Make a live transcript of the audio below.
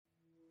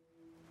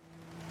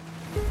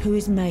Who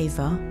is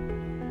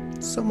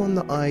Maver? Someone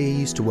that I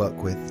used to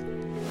work with.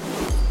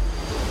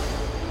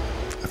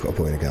 I've got a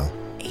boy and a girl.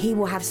 He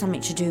will have something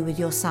to do with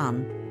your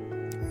son.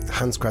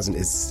 Hans Crescent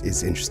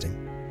is interesting.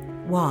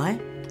 Why?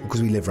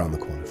 Because we live round the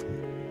corner from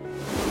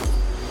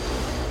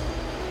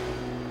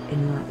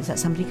it. Is that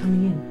somebody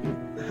coming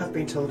in? I have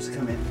been told to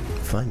come in.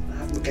 Fine. I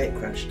have the gate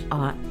crashed. All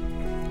right.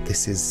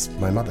 This is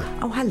my mother.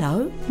 Oh,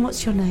 hello.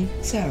 What's your name?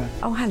 Sarah.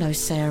 Oh, hello,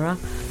 Sarah.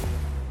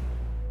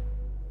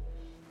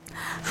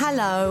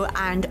 Hello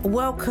and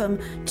welcome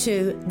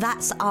to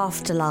That's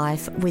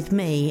Afterlife with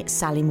me,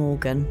 Sally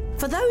Morgan.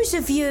 For those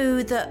of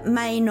you that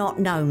may not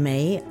know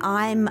me,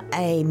 I'm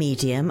a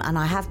medium and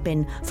I have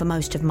been for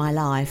most of my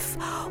life.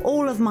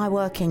 All of my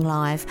working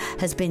life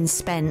has been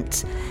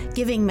spent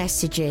giving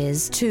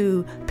messages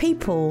to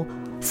people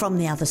from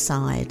the other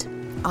side.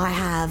 I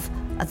have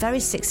a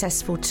very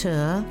successful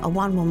tour, a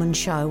one-woman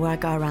show where I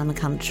go around the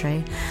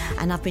country,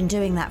 and I've been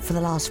doing that for the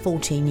last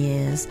 14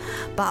 years.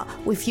 But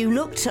if you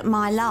looked at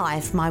my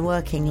life, my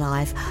working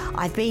life,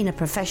 I've been a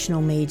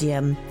professional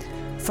medium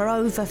for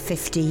over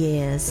 50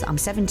 years. I'm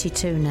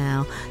 72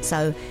 now,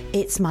 so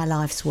it's my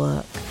life's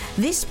work.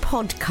 This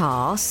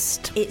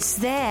podcast, it's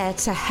there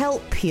to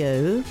help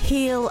you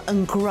heal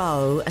and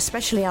grow,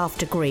 especially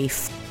after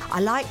grief. I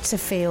like to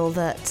feel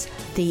that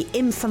the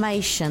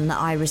information that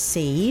I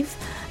receive,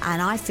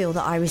 and I feel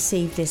that I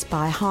receive this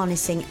by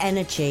harnessing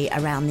energy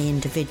around the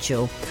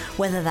individual,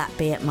 whether that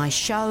be at my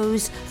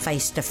shows,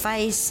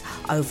 face-to-face,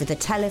 over the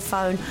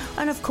telephone,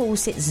 and of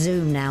course it's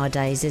Zoom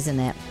nowadays, isn't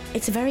it?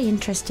 It's a very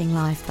interesting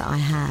life that I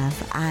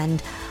have,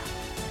 and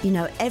you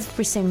know,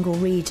 every single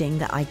reading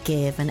that I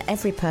give and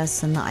every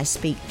person that I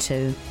speak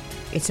to,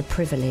 it's a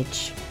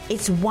privilege.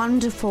 It's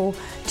wonderful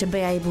to be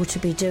able to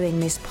be doing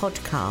this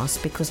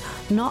podcast because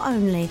not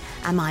only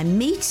am I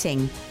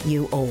meeting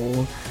you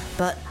all,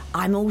 but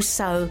I'm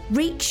also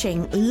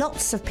reaching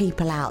lots of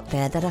people out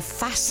there that are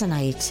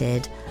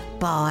fascinated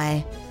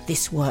by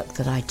this work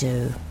that I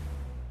do.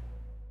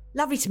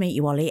 Lovely to meet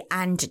you, Ollie.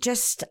 And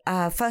just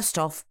first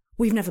off,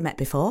 we've never met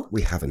before.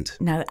 We haven't.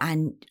 No,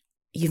 and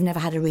you've never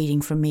had a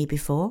reading from me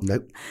before.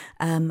 Nope.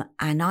 And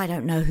I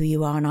don't know who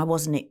you are,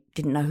 and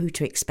didn't know who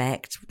to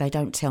expect. They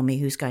don't tell me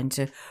who's going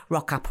to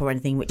rock up or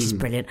anything, which is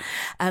brilliant.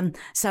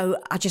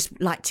 So I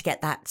just like to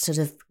get that sort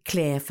of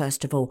clear,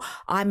 first of all.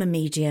 I'm a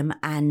medium,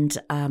 and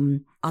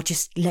I'll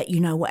just let you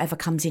know whatever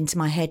comes into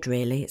my head,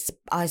 really. It's,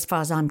 as far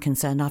as I'm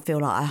concerned, I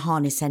feel like I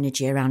harness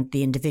energy around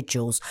the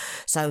individuals.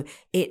 So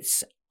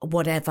it's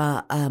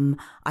whatever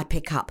I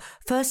pick up.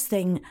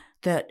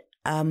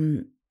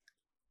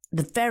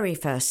 The very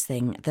first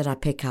thing that I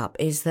pick up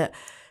is that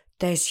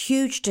there's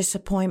huge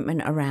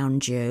disappointment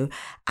around you,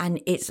 and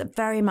it's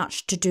very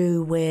much to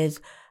do with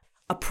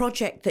a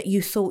project that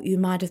you thought you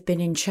might have been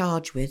in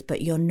charge with,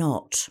 but you're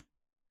not.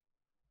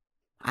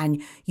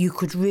 And you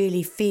could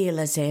really feel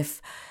as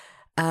if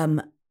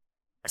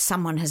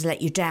someone has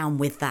let you down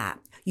with that.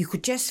 You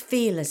could just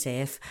feel as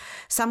if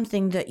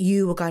something that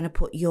you were going to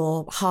put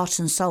your heart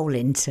and soul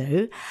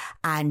into,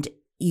 and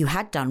you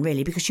had done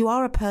really, because you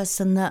are a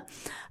person that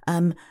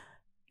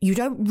you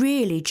don't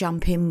really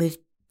jump in with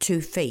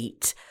 2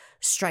 feet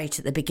straight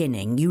at the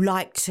beginning. You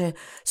like to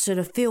sort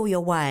of feel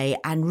your way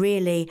and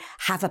really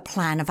have a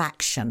plan of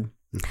action.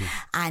 Mm-hmm.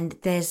 And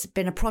there's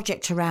been a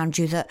project around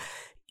you that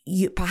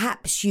you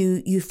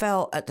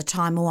felt at the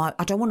time, I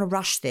don't want to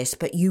rush this,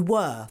 but you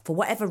were, for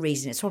whatever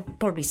reason. It's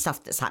probably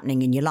stuff that's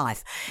happening in your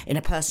life in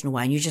a personal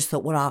way, and you just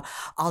thought, well,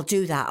 I'll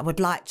do that. I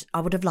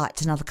would have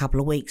liked another couple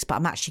of weeks, but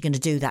I'm actually going to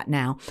do that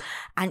now.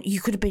 And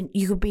you could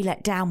be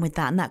let down with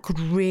that, and that could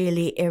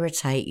really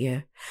irritate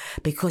you,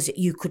 because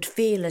you could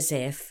feel as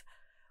if,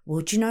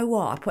 well, do you know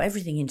what? I put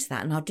everything into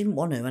that and I didn't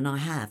want to, and I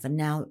have, and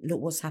now look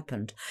what's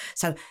happened.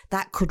 So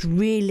that could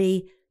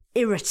really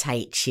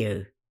irritate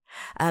you.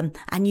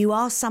 And you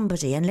are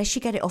somebody, unless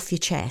you get it off your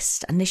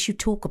chest, unless you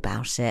talk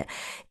about it,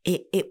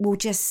 it will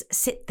just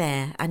sit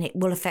there and it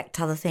will affect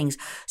other things.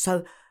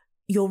 So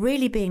you're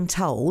really being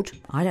told,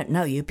 I don't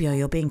know you, but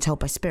you're being told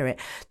by spirit,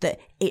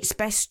 that it's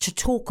best to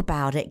talk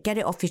about it, get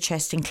it off your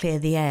chest and clear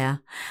the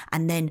air.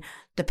 And then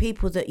the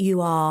people that you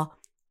are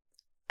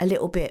a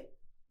little bit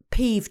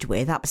peeved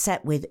with,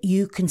 upset with,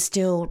 you can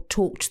still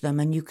talk to them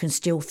and you can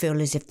still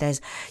feel as if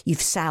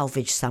you've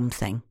salvaged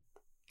something.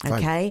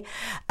 Okay?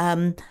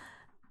 Fine.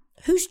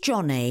 Who's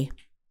Johnny?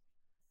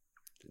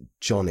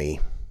 Johnny.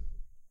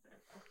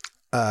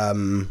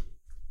 When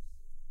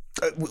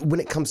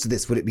it comes to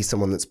this, would it be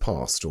someone that's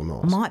passed or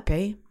not? Might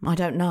be. I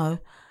don't know.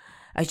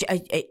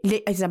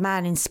 There's a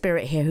man in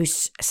spirit here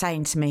who's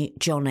saying to me,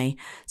 Johnny.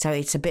 So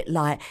it's a bit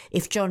like,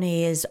 if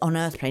Johnny is on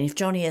Earth plane, if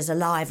Johnny is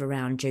alive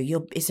around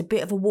you, it's a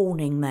bit of a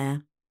warning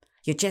there.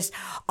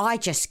 I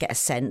just get a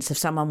sense if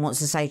someone wants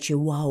to say to you,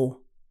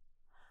 whoa,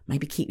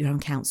 maybe keep your own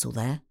counsel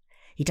there.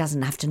 He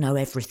doesn't have to know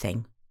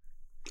everything.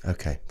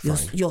 Okay, fine.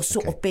 You're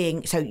sort of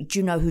being... So do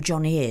you know who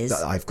Johnny is?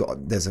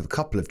 There's a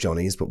couple of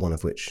Johnnies, but one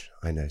of which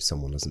I know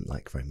someone doesn't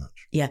like very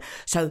much. Yeah,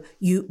 so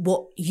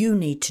what you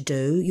need to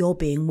do, you're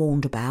being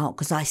warned about,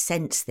 because I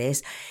sense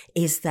this,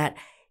 is that,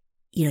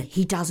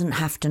 he doesn't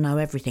have to know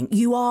everything.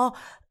 You are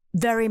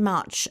very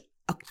much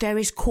there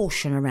is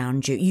caution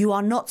around you. You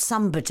are not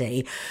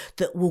somebody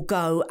that will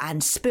go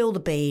and spill the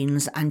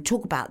beans and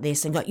talk about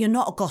this and go, you're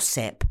not a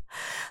gossip,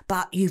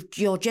 but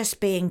you're just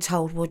being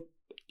told, well,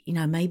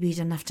 maybe you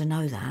don't have to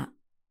know that.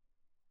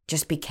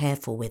 Just be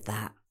careful with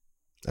that.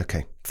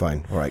 Okay,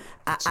 fine. All right.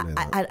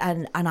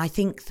 And I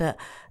think that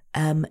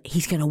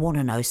he's going to want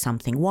to know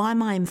something. Why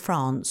am I in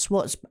France?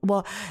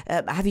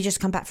 Have you just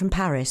come back from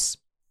Paris?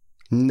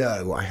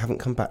 No, I haven't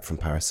come back from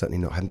Paris. Certainly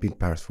not. I haven't been to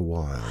Paris for a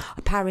while.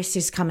 Paris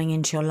is coming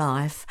into your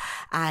life,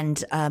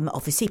 and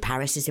obviously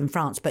Paris is in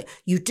France. But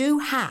you do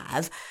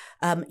have,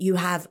 you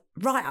have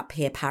right up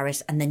here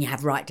Paris, and then you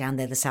have right down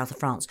there the south of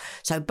France.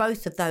 So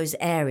both of those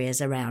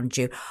areas around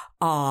you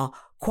are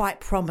quite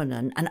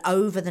prominent, and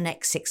over the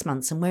next 6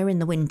 months, and we're in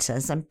the winter,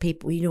 some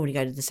people, you normally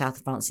go to the south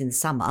of France in the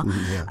summer,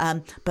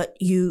 but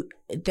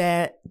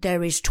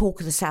there is talk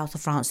of the south of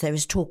France, there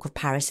is talk of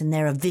Paris, and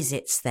there are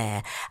visits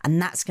there,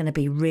 and that's going to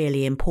be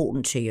really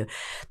important to you.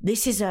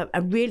 This is a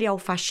really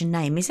old-fashioned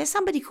name. Is there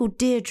somebody called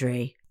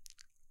Deirdre?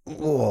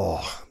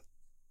 Oh,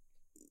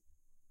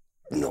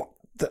 not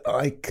that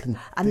I can.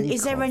 And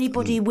is there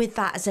anybody with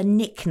that as a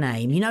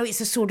nickname? It's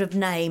a sort of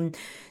name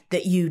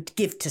that you'd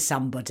give to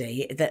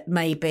somebody that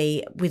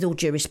maybe, with all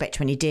due respect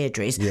to any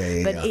Deirdres,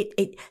 but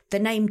the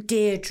name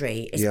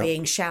Deirdre is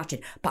being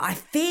shouted. But I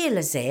feel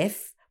as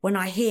if when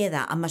I hear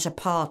that, I'm at a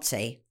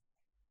party.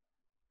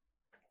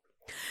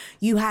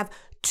 You have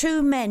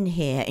 2 men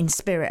here in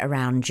spirit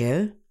around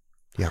you.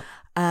 Yeah.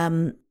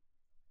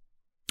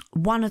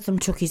 One of them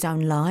took his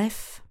own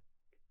life,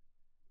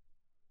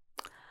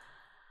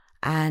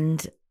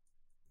 and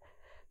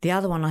the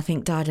other one, I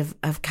think, died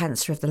of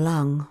cancer of the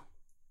lung.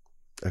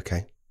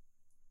 Okay.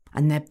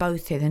 And they're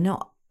both here. They're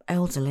not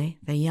elderly.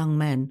 They're young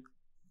men.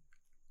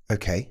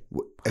 Okay.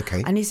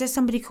 Okay. And is there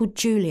somebody called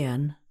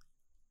Julian?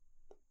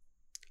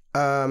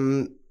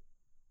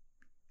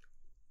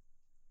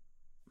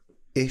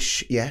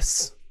 Ish,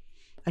 yes.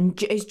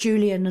 And is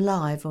Julian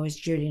alive or is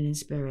Julian in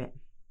spirit?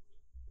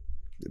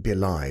 It'd be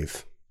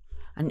alive.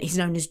 And he's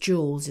known as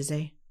Jules, is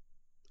he?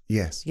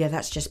 Yes. Yeah,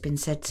 that's just been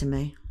said to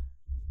me.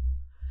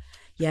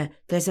 Yeah,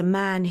 there's a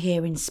man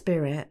here in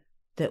spirit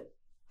that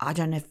I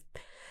don't know if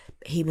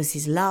he was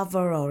his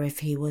lover or if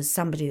he was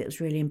somebody that was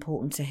really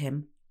important to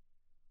him.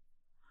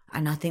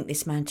 And I think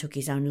this man took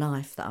his own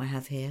life that I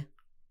have here.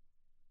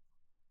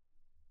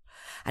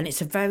 And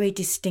it's a very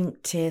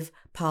distinctive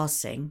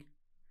passing.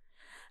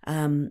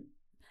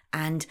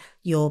 And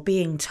you're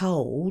being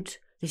told,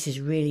 this is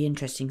really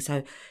interesting.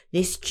 So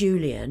this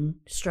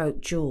Julian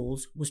 /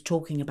 Jules was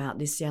talking about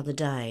this the other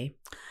day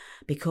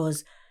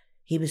because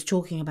he was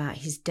talking about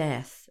his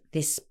death,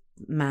 this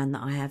man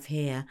that I have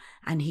here,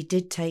 and he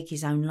did take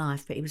his own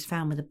life, but he was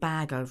found with a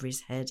bag over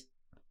his head,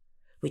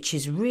 which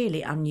is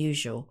really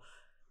unusual.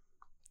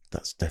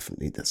 That's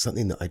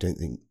something that I don't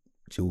think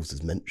Jules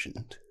has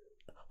mentioned.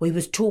 We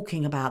was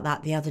talking about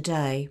that the other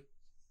day.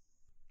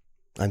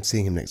 I'm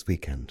seeing him next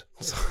weekend.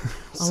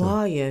 Oh,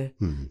 are you?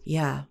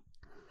 Yeah.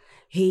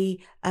 He's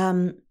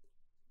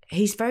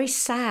very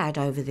sad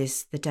over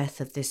the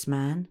death of this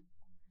man,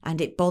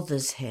 and it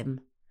bothers him.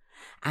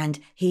 And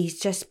he's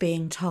just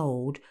being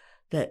told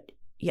that,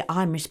 yeah,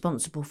 I'm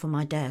responsible for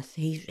my death.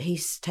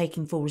 He's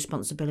taking full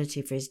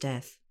responsibility for his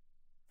death.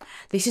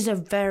 This is a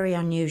very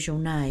unusual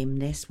name,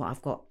 what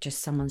I've got,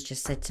 someone's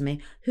just said to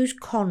me. Who's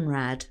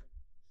Conrad?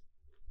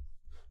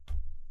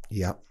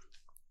 Yep.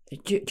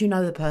 Do you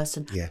know the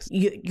person? Yes.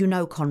 You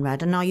know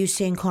Conrad, and are you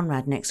seeing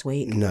Conrad next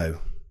week? No.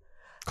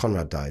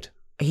 Conrad died.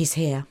 He's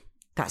here.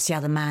 That's the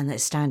other man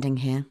that's standing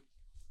here.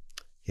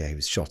 Yeah, he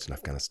was shot in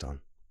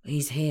Afghanistan.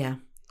 He's here.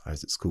 I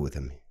was at school with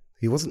him.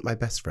 He wasn't my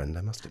best friend,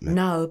 I must admit.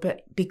 No,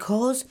 but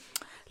because,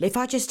 if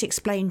I just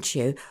explain to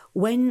you,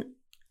 when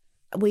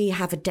we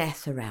have a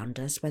death around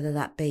us, whether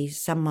that be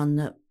someone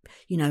that,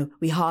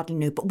 we hardly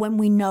knew, but when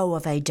we know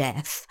of a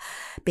death,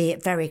 be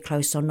it very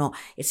close or not,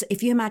 it's,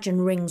 if you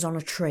imagine rings on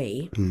a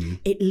tree,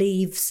 it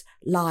leaves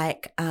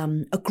like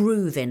a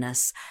groove in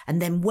us.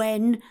 And then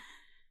when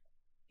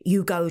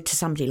you go to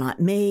somebody like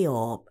me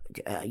or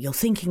you're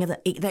thinking of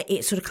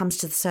it sort of comes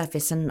to the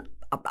surface, and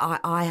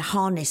I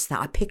harness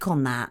that, I pick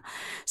on that.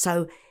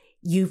 So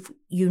you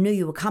knew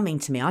you were coming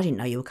to me. I didn't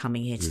know you were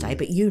coming here today,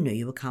 but you knew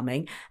you were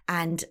coming,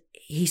 and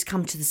he's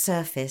come to the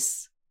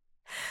surface.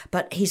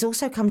 But he's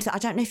also come to, I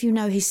don't know if you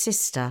know his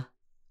sister.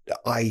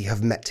 I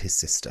have met his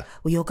sister.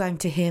 Well, you're going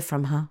to hear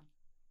from her.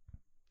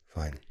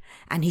 Fine.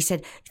 And he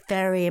said, it's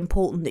very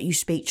important that you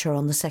speak to her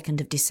on the 2nd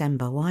of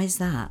December. Why is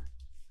that?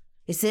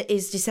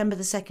 Is December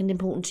the 2nd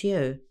important to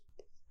you?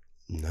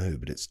 No,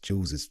 but it's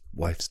Jules's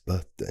wife's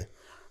birthday.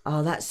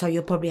 Oh, so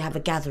you'll probably have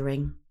a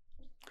gathering.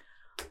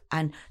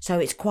 And so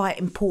it's quite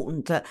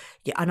important that,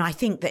 and I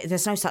think that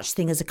there's no such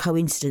thing as a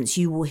coincidence.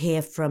 You will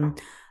hear from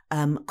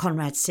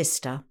Conrad's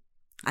sister,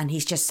 and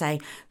he's just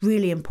saying,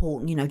 really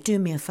important, do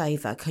me a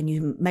favour. Can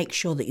you make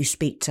sure that you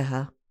speak to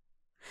her,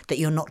 that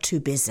you're not too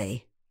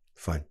busy?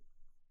 Fine.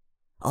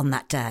 On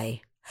that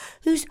day.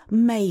 Who's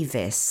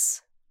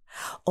Mavis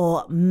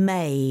or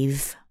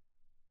Maeve?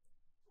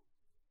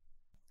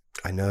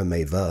 I know a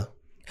Maver.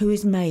 Who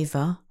is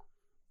Maver?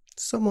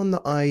 Someone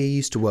that I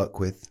used to work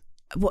with.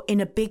 What, in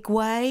a big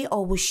way,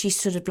 or was she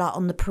sort of like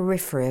on the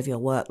periphery of your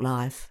work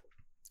life?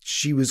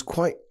 She was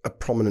quite a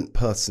prominent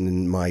person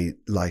in my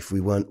life.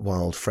 We weren't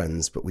wild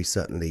friends, but we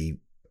certainly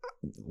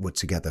were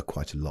together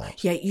quite a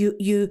lot.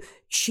 Yeah,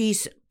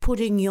 she's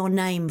putting your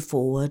name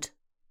forward.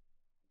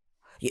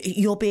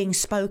 You're being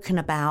spoken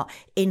about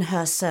in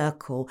her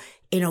circle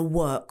in a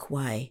work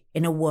way,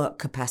 in a work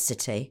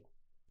capacity.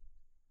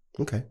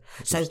 Okay.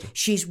 So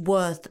she's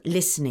worth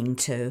listening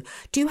to.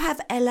 Do you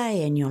have LA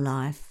in your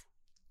life?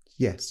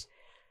 Yes.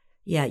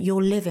 Yeah,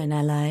 you'll live in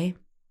LA.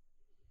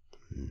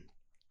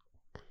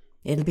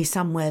 It'll be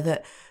somewhere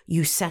that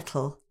you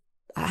settle.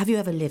 Have you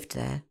ever lived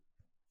there?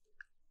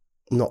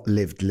 Not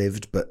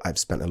lived, but I've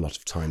spent a lot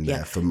of time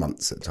there for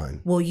months at a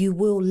time. Well, you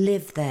will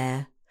live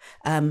there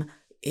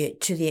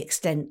to the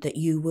extent that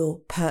you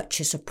will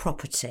purchase a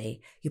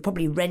property. You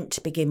probably rent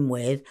to begin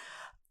with,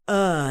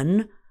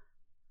 earn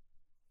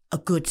a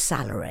good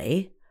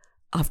salary.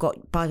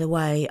 By the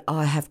way,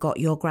 I have got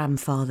your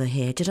grandfather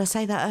here. Did I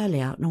say that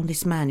earlier? No,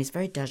 this man is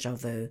very déjà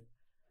vu.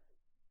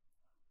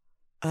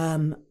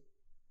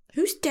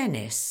 Who's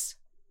Dennis?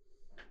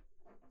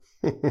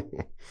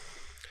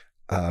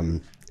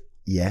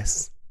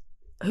 Yes.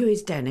 Who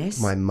is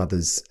Dennis? My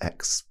mother's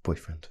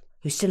ex-boyfriend.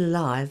 Who's still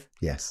alive?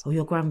 Yes. Oh,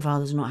 your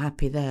grandfather's not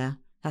happy there.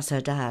 That's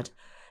her dad.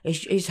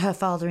 Is her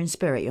father in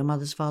spirit, your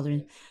mother's father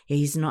in... Yeah,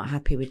 he's not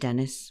happy with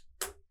Dennis.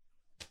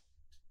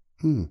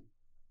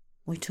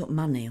 We took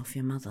money off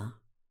your mother.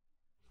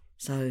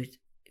 So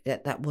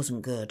that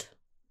wasn't good.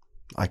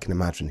 I can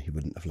imagine he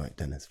wouldn't have liked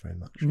Dennis very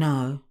much.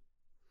 No.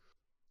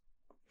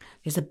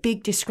 There's a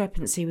big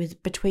discrepancy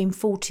between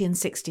 £40,000 and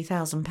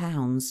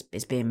 £60,000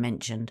 is being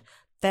mentioned.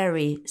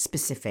 Very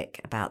specific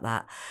about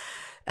that.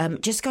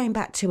 Just going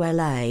back to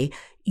LA,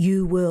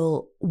 you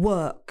will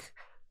work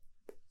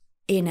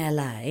in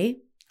LA.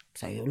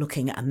 So you're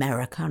looking at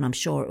America, and I'm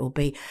sure it will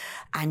be.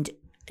 And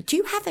do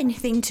you have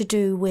anything to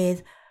do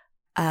with...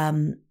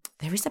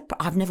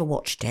 I've never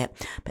watched it,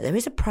 but there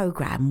is a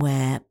program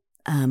where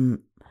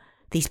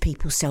these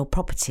people sell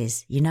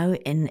properties,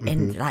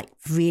 in like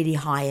really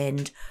high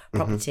end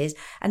properties.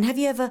 And have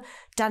you ever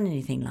done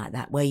anything like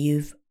that where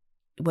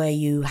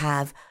you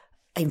have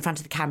in front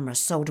of the camera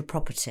sold a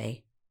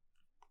property?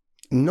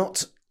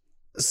 Not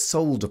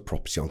sold a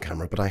property on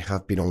camera, but I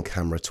have been on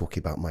camera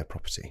talking about my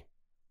property.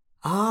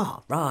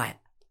 Ah, right.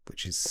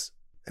 Which is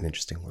an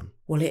interesting one.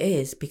 Well, it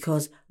is,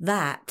 because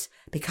that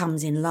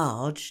becomes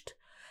enlarged.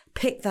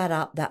 Pick that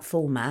up, that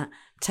format,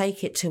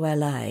 take it to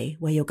LA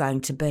where you're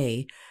going to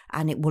be,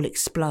 and it will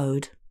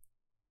explode.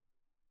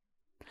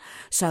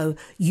 So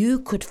you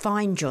could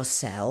find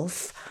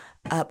yourself,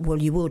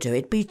 you will do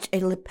it,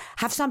 it'll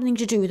have something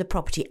to do with the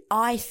property.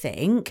 I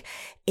think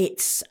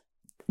it's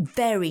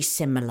very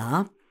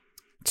similar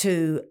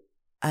to,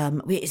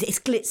 it's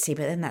glitzy,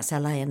 but then that's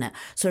LA, isn't it?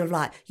 Sort of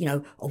like,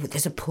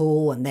 there's a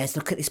pool and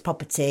look at this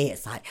property,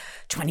 it's like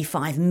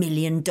 $25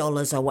 million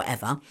or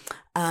whatever.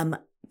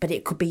 But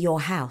it could be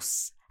your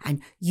house, and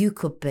you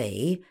could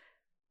be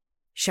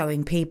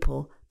showing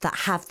people that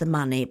have the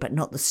money but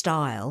not the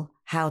style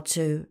how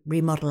to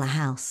remodel a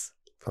house.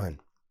 Fine.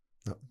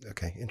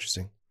 Okay,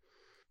 interesting.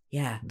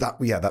 Yeah.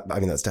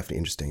 That's definitely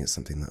interesting. It's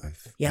something that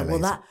I've... Yeah, LA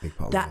is a big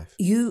part of my life.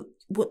 You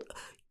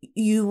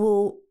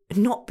will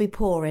not be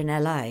poor in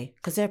LA,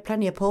 because there are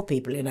plenty of poor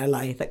people in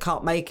LA that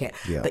can't make it.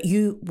 Yeah. But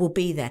you will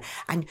be there,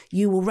 and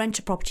you will rent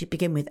a property to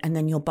begin with, and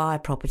then you'll buy a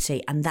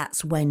property, and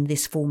that's when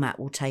this format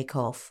will take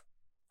off.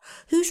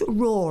 Who's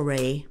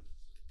Rory?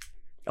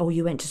 Oh,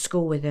 you went to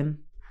school with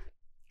him.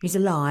 He's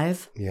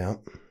alive. Yeah.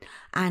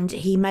 And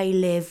he may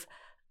live,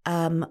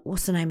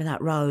 what's the name of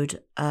that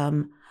road?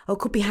 It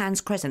could be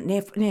Hans Crescent,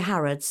 near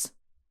Harrods.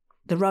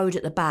 The road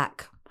at the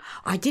back.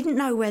 I didn't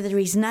know whether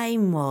his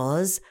name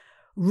was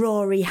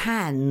Rory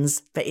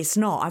Hans, but it's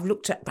not. I've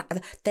looked at...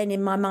 Then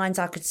in my mind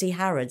I could see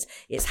Harrods.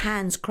 It's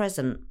Hans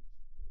Crescent.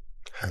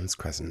 Hans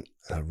Crescent,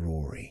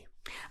 Rory.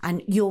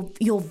 And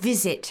you'll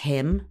visit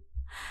him,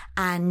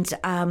 and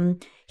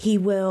he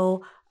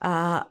will,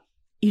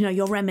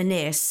 you'll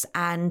reminisce,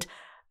 and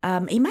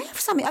he may have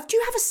something. Do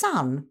you have a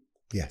son?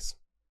 Yes.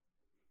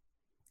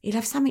 He'll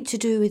have something to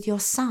do with your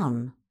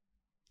son.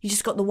 You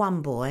just got the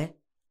one boy.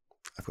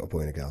 I've got a boy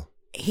and a girl.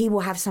 He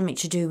will have something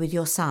to do with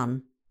your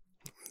son.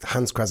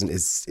 Hans Crescent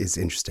is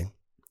interesting.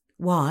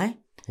 Why?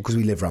 Because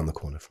we live round the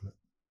corner from it.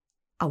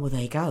 Oh, well,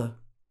 there you go.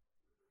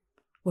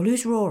 Well,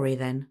 who's Rory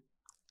then?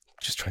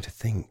 Just trying to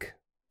think.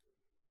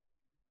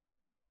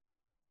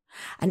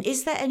 And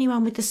is there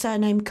anyone with the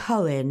surname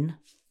Cohen?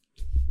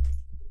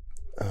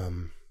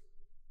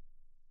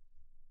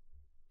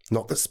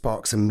 Not that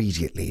sparks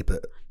immediately,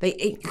 but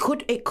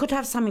it could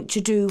have something to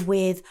do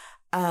with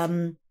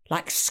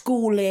like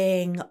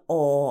schooling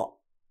or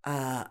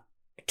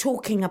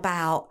talking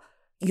about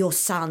your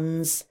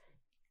son's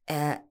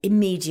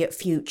immediate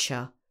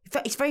future.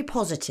 It's very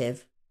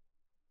positive.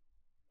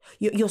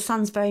 Your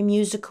son's very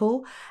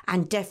musical,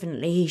 and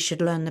definitely he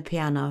should learn the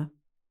piano.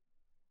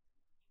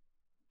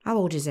 How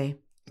old is he?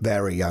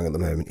 Very young at the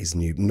moment. He's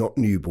not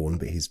newborn,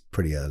 but he's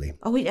pretty early.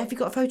 Oh, have you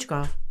got a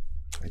photograph?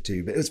 I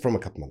do, but it was from a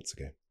couple months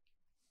ago.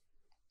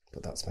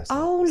 But that's my son.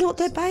 Oh, look,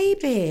 they're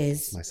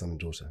babies. My son and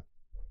daughter.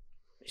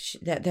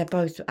 They're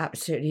both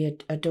absolutely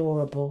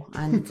adorable,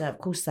 and of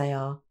course they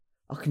are.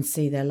 I can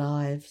see their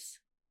lives.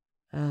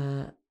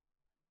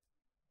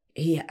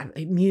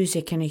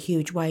 Music in a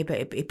huge way, but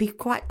it'd be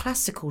quite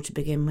classical to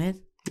begin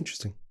with.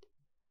 Interesting.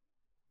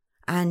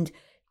 And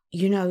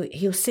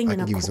he'll sing. I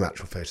can give you some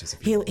actual photos.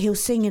 He'll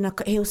sing in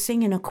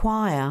a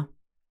choir.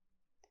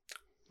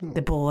 Oh.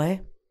 The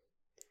boy.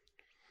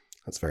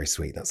 That's very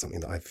sweet. That's something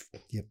that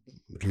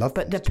would love.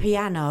 But the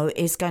piano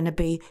is going to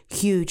be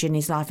huge in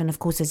his life, and of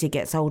course, as he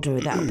gets older,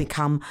 that'll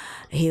become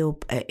it'll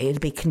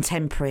be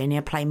contemporary, and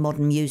he'll play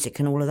modern music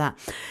and all of that.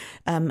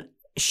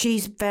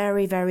 She's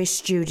very, very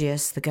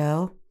studious, the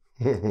girl.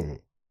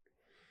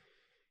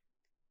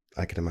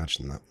 I can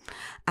imagine that.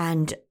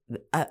 And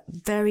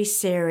very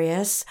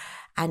serious.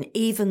 And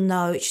even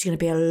though she's going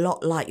to be a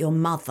lot like your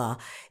mother,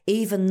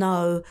 even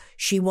though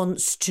she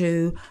wants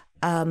to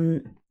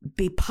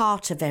be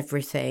part of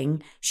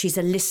everything, she's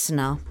a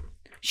listener.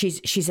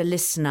 She's a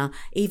listener.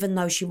 Even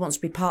though she wants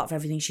to be part of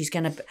everything,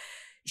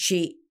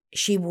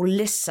 she will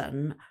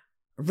listen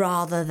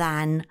rather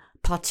than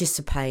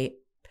participate.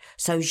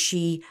 So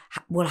she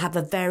will have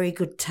a very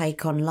good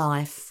take on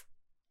life.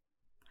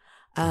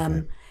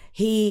 Okay.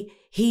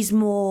 He's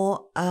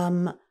more.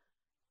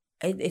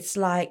 It's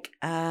like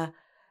when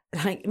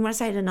I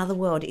say in another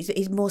world,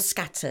 he's more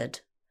scattered,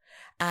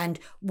 and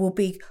will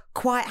be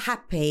quite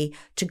happy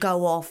to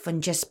go off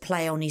and just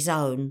play on his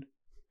own.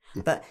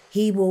 But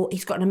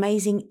he's got an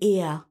amazing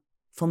ear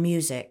for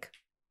music,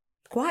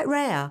 quite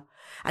rare,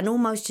 and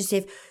almost as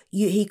if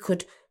he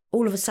could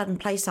all of a sudden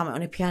play something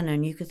on a piano,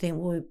 and you could think,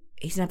 well,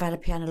 he's never had a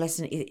piano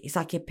lesson. It's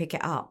like he'd pick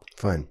it up.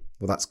 Fine.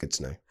 Well, that's good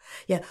to know.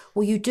 Yeah.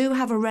 Well, you do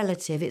have a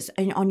relative. It's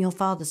on your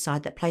father's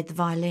side that played the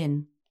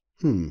violin.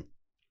 We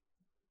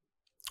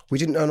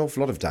didn't know an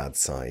awful lot of Dad's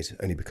side,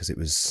 only because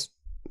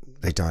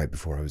they died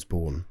before I was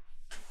born.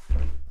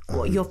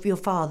 What, your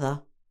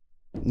father?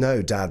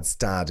 No, Dad's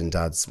dad and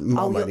Dad's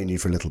mum I only knew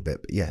for a little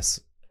bit, but yes.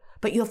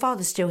 But your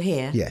father's still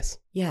here? Yes.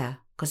 Yeah,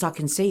 because I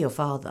can see your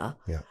father.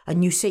 Yeah.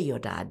 And you see your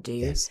dad, do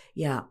you? Yes.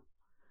 Yeah.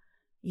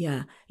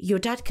 Yeah. Your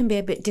dad can be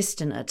a bit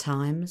distant at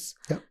times.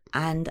 Yep.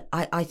 And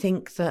I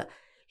think that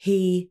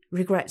he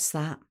regrets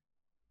that.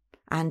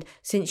 And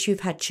since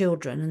you've had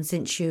children, and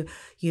since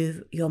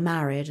you're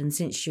married, and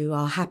since you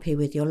are happy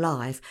with your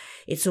life,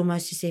 it's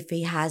almost as if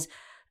he has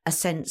a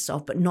sense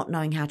of, but not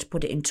knowing how to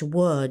put it into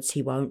words,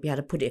 he won't be able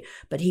to put it,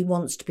 but he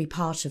wants to be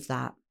part of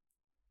that.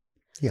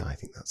 Yeah, I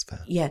think that's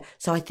fair. Yeah,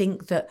 so I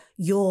think that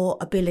your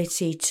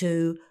ability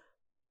to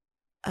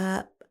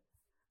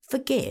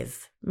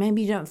forgive,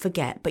 maybe you don't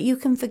forget, but you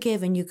can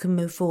forgive and you can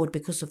move forward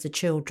because of the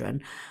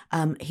children.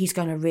 He's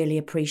going to really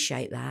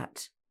appreciate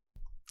that.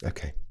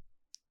 Okay.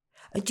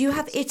 Do you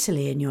have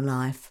Italy in your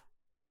life?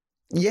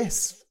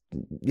 Yes.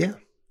 Yeah,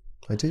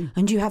 I do.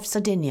 And do you have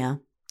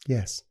Sardinia?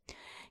 Yes.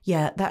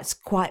 Yeah, that's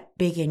quite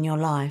big in your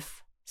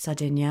life,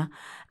 Sardinia.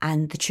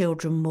 And the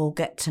children will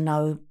get to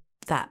know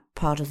that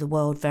part of the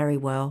world very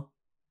well.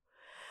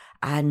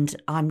 And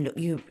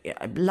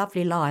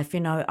lovely life,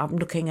 I'm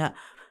looking at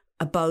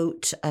a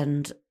boat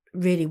and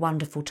really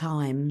wonderful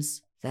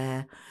times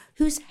there.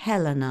 Who's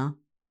Helena?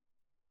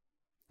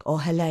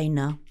 Or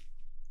Helena?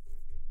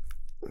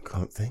 I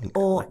can't think.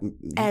 Or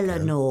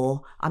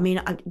Eleanor. I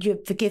mean,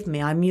 forgive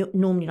me, I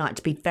normally like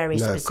to be very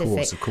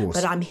specific. Of course.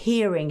 But I'm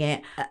hearing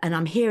it, and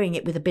I'm hearing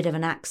it with a bit of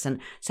an accent.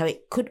 So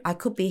I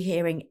could be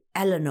hearing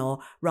Eleanor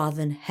rather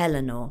than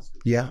Helenor.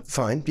 Yeah,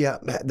 fine. Yeah,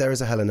 there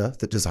is a Helena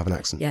that does have an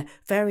accent. Yeah,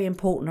 very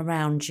important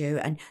around you,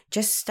 and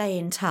just stay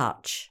in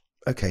touch.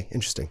 Okay,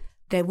 interesting.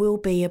 There will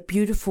be a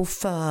beautiful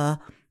fur,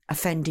 a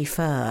Fendi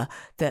fur,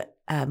 that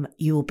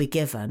you will be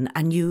given,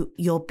 and you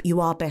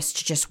are best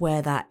to just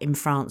wear that in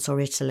France or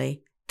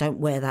Italy. Don't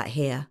wear that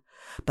here,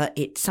 but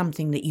it's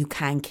something that you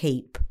can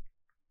keep.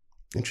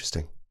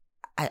 Interesting.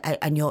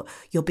 And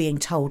you're being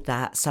told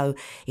that, so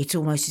it's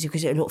almost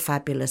because it look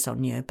fabulous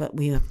on you. But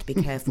we have to be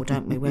careful,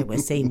 don't we, where we're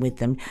seen with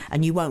them,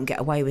 and you won't get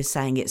away with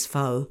saying it's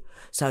faux.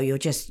 So you're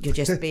just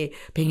being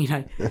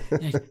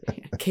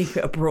keep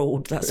it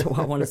abroad. That's what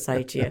I want to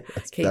say to you.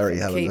 Very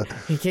Helena.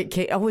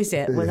 Oh, is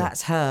it? Well,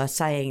 that's her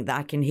saying that.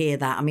 I can hear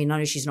that. I mean, I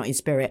know she's not in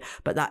spirit,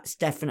 but that's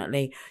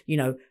definitely,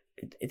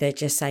 they're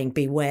just saying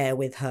beware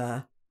with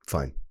her.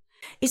 Fine.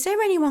 Is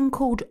there anyone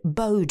called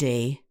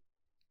Bodhi?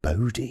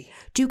 Bodhi?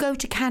 Do you go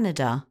to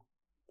Canada?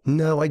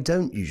 No, I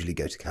don't usually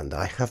go to Canada.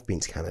 I have been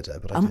to Canada,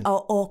 but I don't.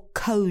 Or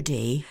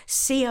Cody?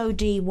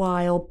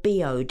 C-O-D-Y or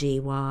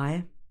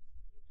B-O-D-Y?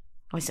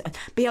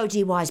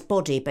 B-O-D-Y is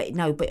body,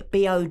 but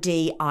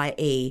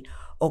B-O-D-I-E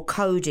or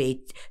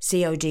Cody,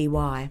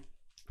 C-O-D-Y.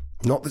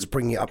 Not that's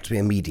bringing it up to me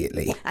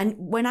immediately. And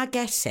when I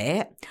guess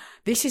it,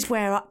 this is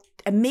where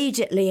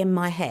immediately in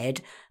my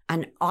head,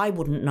 and I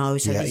wouldn't know,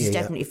 so this is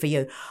definitely for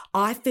you,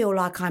 I feel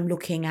like I'm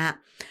looking at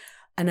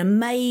an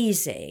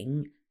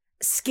amazing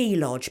ski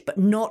lodge, but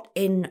not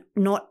in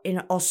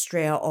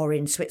Austria or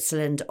in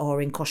Switzerland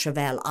or in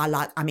Courchevel.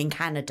 I'm in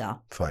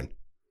Canada. Fine.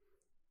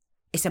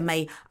 It's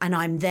amazing, and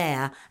I'm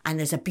there, and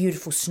there's a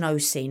beautiful snow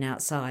scene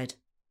outside.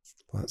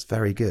 Well, that's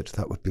very good.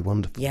 That would be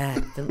wonderful. Yeah.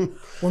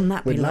 Wouldn't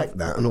that be We'd like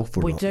that an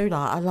awful We lot. do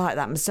like. I like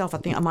that myself. I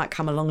think I might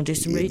come along and do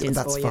some readings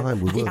That's for you. fine,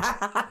 we would.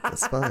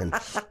 That's fine.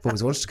 I've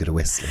always wanted to go to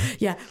Whistler.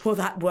 Yeah, well,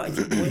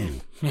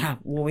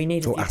 we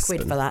need a few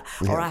quid for that.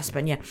 Or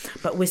Aspen, yeah.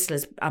 But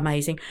Whistler's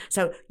amazing.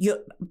 So you're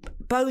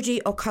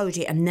Bodhi or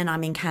Cody, and then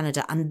I'm in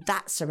Canada, and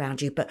that's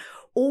around you. But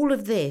all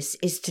of this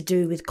is to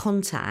do with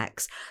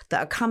contacts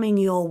that are coming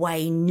your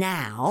way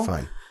now.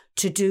 Fine.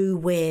 To do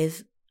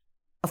with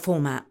a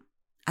format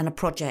and a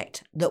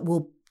project that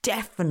will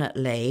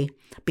definitely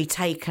be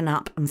taken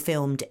up and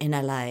filmed in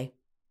LA.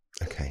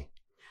 Okay.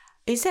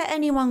 Is there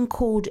anyone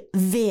called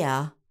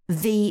Vere,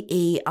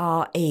 Vere?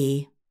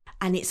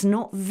 And it's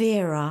not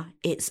Vera,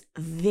 it's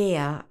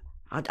Vere.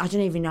 I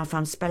don't even know if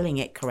I'm spelling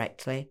it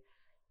correctly.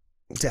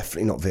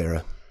 Definitely not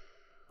Vera.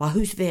 Well,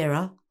 who's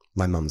Vera?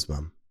 My mum's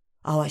mum.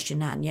 Oh, that's your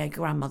nan, yeah,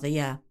 grandmother,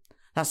 yeah.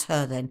 That's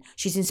her then.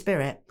 She's in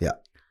spirit. Yeah.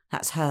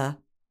 That's her.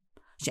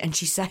 And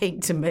she's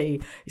saying to me,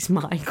 it's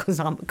mine because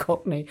I'm a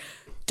Cockney,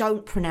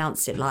 don't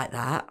pronounce it like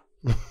that.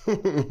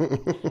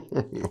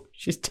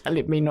 She's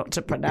telling me not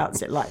to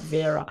pronounce it like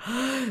Vera.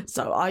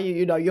 So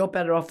you're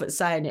better off at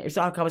saying it. It's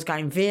like I was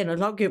going Vera,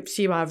 and I'll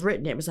see how I've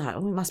written it. It was like,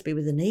 oh, it must be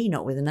with an E,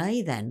 not with an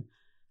A then.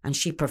 And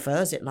she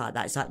prefers it like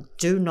that. It's like,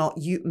 do not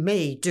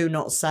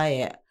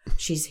say it.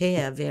 She's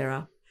here,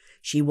 Vera.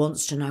 She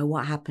wants to know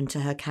what happened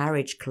to her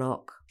carriage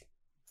clock.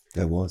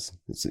 There was.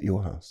 It's at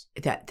your house.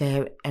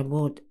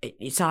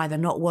 It's either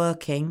not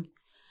working,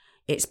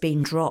 it's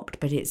been dropped,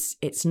 but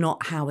it's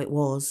not how it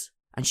was,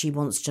 and she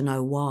wants to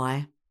know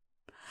why.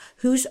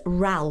 Who's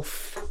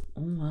Ralph?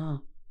 Oh,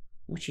 wow.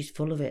 Well, she's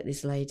full of it,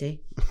 this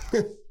lady.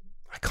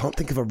 I can't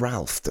think of a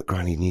Ralph that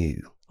Granny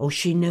knew. Oh,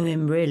 she knew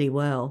him really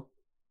well.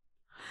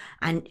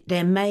 And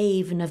there may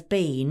even have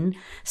been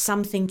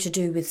something to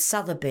do with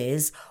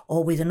Sotheby's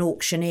or with an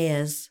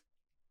auctioneer's,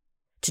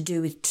 to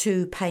do with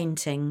 2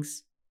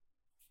 paintings.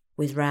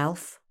 With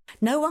Ralph.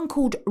 No one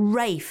called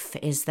Rafe,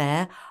 is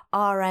there?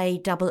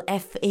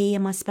 Raffe.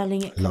 Am I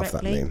spelling it correctly? Love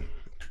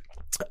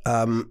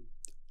that name.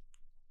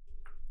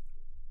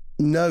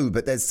 No,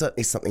 but there's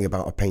certainly something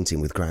about a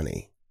painting with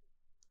Granny.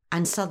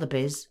 And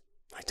Sotheby's.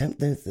 I don't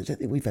think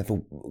we've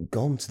ever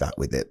gone to that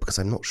with it because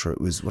I'm not sure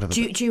it was whatever.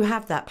 Do you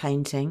have that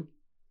painting?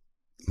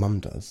 Mum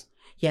does.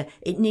 Yeah,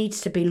 it needs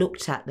to be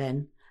looked at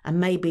then. And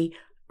maybe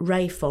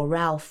Rafe or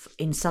Ralph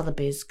in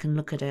Sotheby's can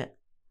look at it.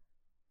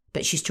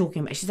 But she's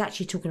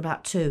actually talking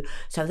about 2.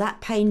 So that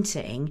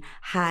painting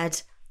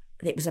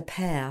it was a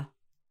pair.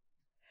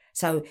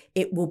 So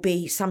it will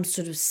be some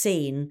sort of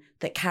scene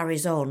that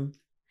carries on.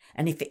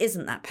 And if it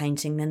isn't that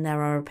painting, then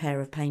there are a pair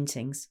of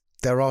paintings.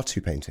 There are 2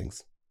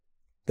 paintings.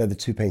 They're the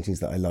 2 paintings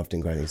that I loved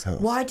in Granny's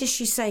house. Why does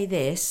she say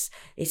this?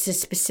 It's a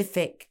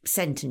specific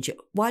sentence.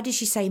 Why does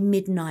she say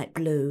midnight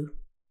blue?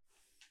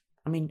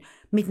 I mean,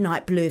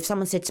 midnight blue, if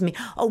someone said to me,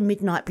 oh,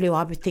 midnight blue,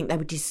 I would think they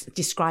were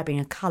describing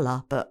a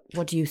colour. But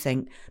what do you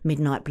think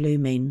midnight blue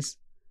means?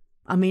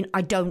 I mean,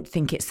 I don't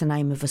think it's the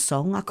name of a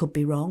song. I could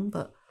be wrong,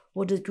 but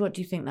what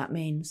do you think that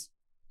means?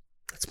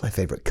 It's my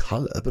favourite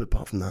colour, but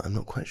apart from that, I'm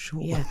not quite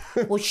sure. Yeah.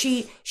 Well,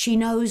 she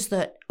knows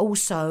that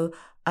also,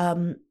 I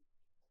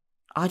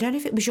don't know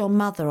if it was your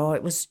mother or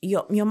it was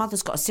your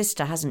mother's got a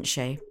sister, hasn't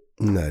she?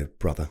 No,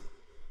 brother.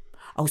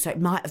 Oh, so it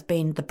might have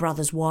been the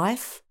brother's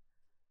wife?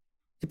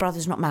 The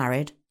brother's not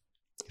married?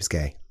 He was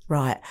gay.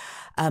 Right.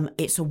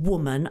 It's a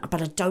woman,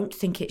 but I don't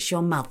think it's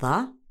your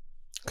mother.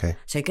 Okay.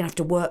 So you're going to have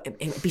to work.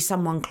 It would be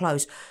someone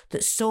close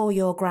that saw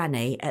your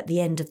granny at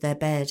the end of their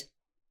bed.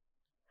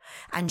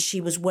 And she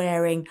was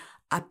wearing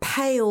a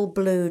pale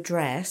blue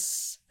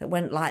dress that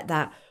went like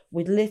that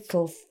with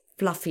little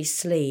fluffy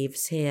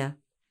sleeves here.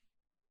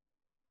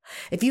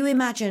 If you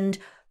imagined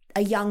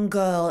a young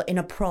girl in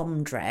a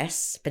prom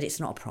dress, but it's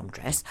not a prom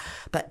dress,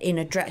 but in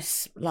a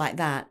dress like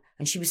that,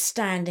 and she was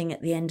standing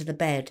at the end of the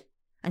bed,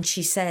 and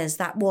she says,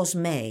 that was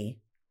me,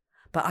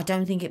 but I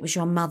don't think it was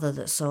your mother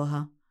that saw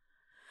her.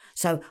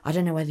 So I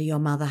don't know whether your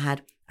mother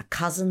had a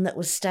cousin that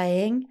was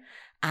staying,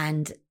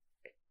 and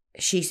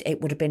it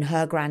would have been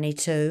her granny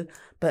too,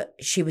 but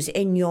she was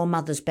in your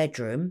mother's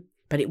bedroom,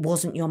 but it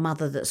wasn't your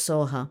mother that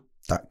saw her.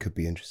 That could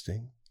be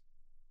interesting.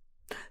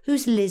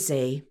 Who's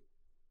Lizzie?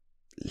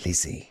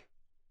 Lizzie.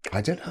 I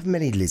don't have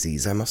many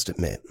Lizzies, I must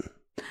admit.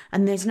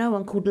 And there's no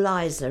one called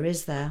Liza,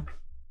 is there?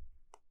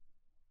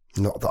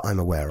 Not that I'm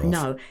aware of.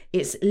 No,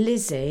 it's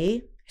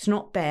Lizzie. It's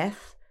not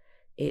Beth.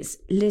 It's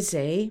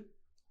Lizzie.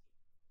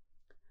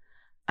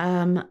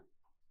 I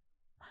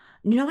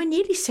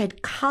nearly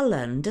said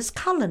Cullen. Does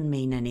Cullen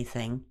mean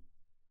anything?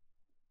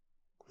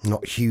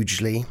 Not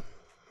hugely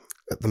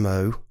at the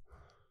Mo.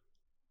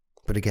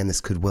 But again, this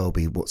could well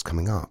be what's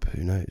coming up.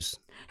 Who knows?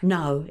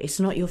 No,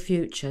 it's not your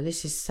future.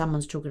 This is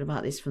someone's talking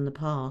about this from the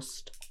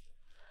past.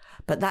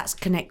 But that's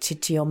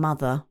connected to your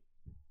mother.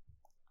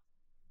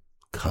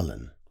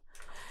 Cullen.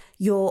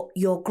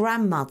 Your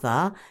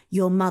grandmother,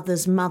 your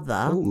mother's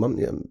mother. Oh, mum,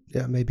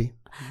 yeah, maybe.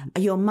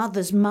 Your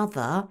mother's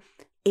mother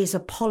is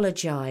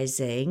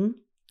apologising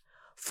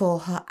for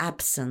her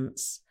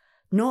absence,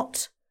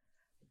 not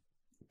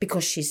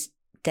because she's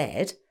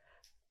dead,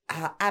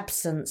 her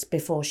absence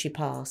before she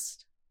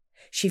passed.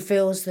 She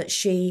feels that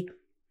she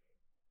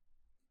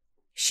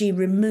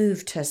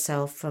removed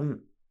herself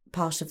from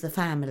part of the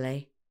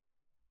family.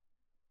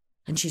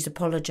 And she's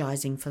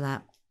apologising for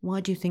that.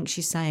 Why do you think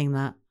she's saying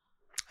that?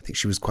 I think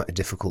she was quite a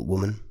difficult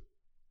woman.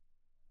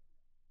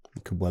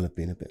 It could well have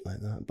been a bit like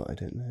that, but I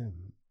don't know.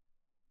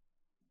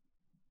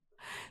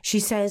 She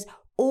says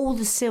all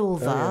the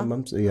silver,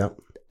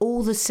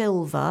 all the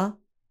silver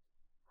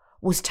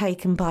was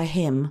taken by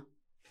him.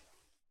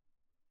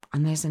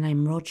 And there's the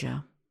name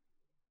Roger.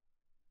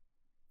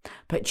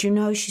 But you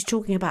know, she's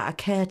talking about a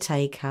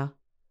caretaker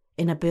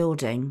in a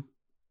building.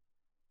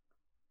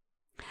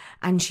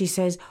 And she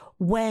says,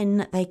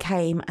 when they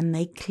came and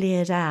they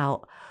cleared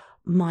out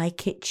my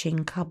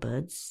kitchen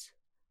cupboards,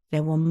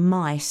 there were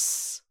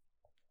mice.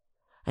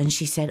 And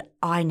she said,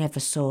 I never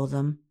saw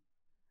them.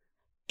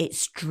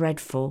 It's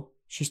dreadful.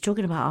 She's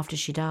talking about after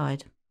she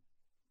died.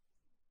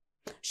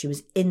 She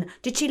was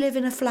did she live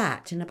in a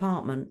flat, an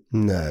apartment?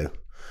 No.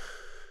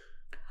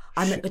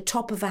 I'm at the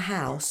top of a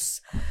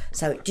house.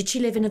 So did she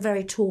live in a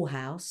very tall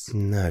house?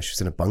 No, she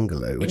was in a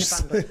bungalow. In a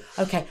bungalow.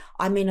 Okay.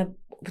 I mean,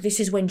 this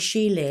is when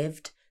she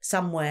lived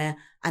somewhere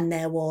and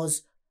there were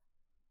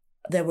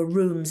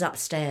rooms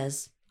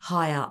upstairs,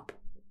 high up.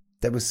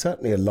 There was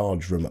certainly a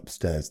large room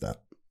upstairs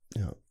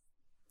yeah.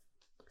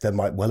 There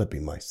might well have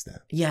been mice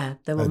there. Yeah,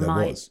 there were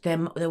mice. There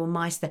were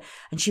mice there.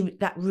 And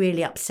that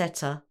really upset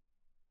her.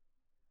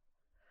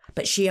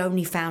 But she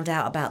only found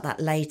out about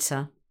that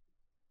later.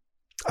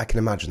 I can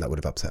imagine that would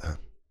have upset her.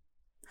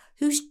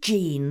 Who's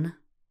Jean?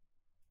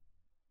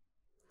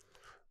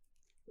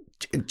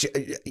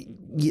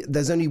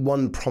 There's only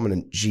one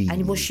prominent Jean.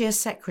 And was she a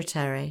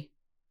secretary?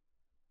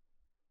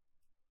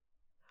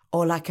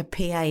 Or like a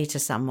PA to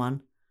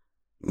someone?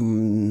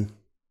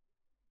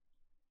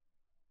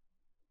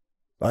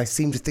 I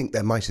seem to think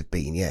there might have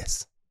been,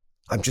 yes.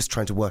 I'm just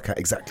trying to work out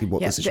exactly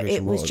what the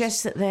situation was. It was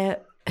just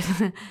that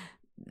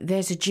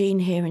there's a Jean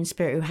here in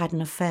spirit who had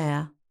an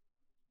affair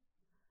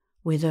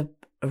with a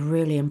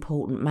really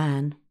important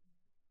man.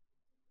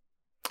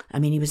 I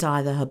mean, he was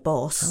either her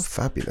boss. How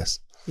fabulous.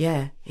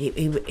 Yeah,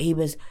 he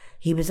was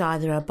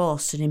either her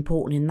boss and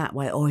important in that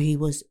way, or he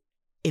was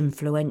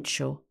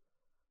influential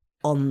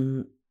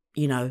on,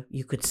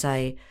 you could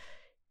say,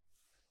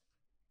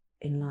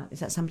 in life.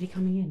 Is that somebody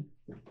coming in?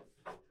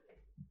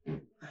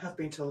 I have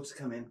been told to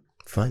come in.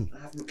 Fine.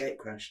 I haven't gate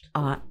crashed.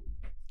 All right.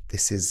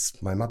 This is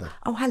my mother.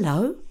 Oh,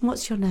 hello.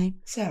 What's your name?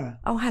 Sarah.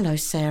 Oh, hello,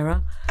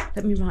 Sarah.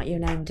 Let me write your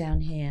name down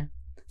here.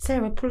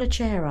 Sarah, pull a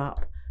chair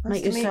up.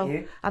 Nice to meet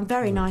you. I'm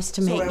very nice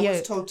to meet you. Sorry, I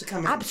was told to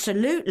come in.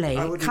 Absolutely.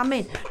 Come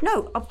in.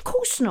 No, of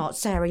course not,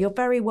 Sarah. You're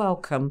very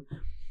welcome.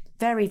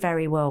 Very,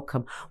 very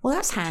welcome. Well,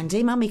 that's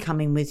handy. Mummy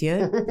coming with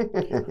you.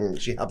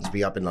 She happens to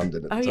be up in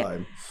London at the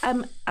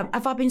time.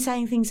 Have I been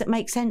saying things that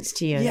make sense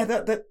to you? Yeah,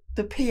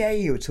 the PA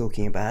you were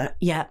talking about.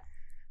 Yeah.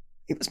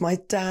 It was my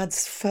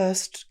dad's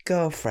first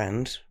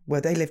girlfriend,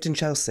 where they lived in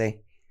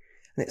Chelsea.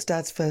 And it's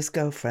Dad's first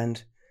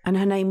girlfriend. And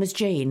her name was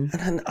Jean.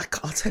 And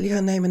I'll tell you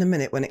her name in a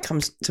minute when it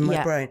comes to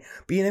my brain.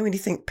 But when you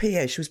think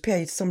PA, she was PA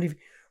to somebody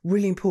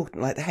really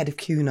important, like the head of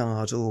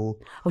Cunard or...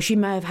 Oh, she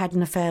may have had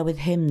an affair with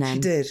him then.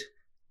 She did.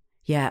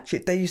 Yeah.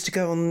 They used to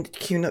go on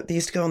Cunard, they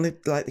used to go on the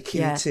Q2.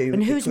 Yeah.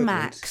 And who's equivalent.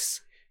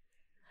 Max?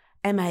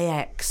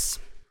 M-A-X.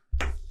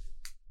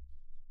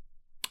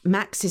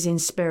 Max is in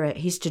spirit.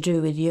 He's to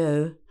do with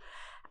you.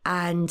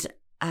 And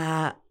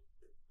I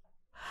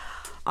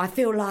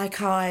feel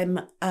like I'm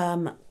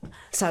in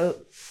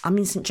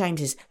St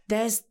James's.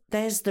 There's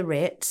the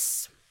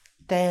Ritz.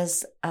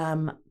 There's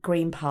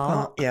Green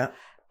Park. Yeah.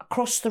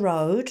 Across the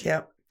road.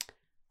 Yeah.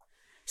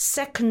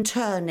 Second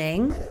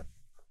turning.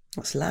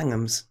 That's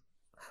Langham's.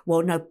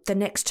 Well, no, the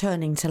next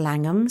turning to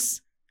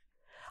Langham's.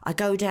 I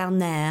go down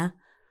there,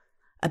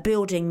 a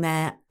building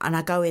there, and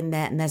I go in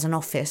there and there's an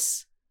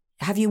office.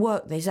 Have you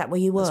worked there? Is that where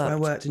you worked? That's where I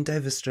worked, in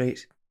Dover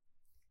Street.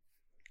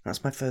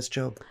 That's my first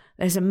job.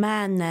 There's a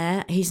man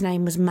there. His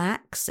name was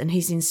Max, and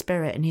he's in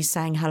spirit, and he's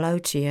saying hello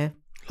to you.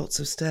 Lots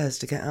of stairs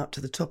to get up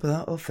to the top of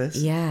that office.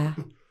 Yeah.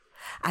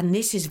 And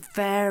this is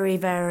very,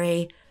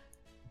 very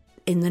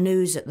in the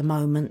news at the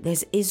moment.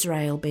 There's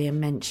Israel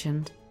being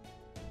mentioned.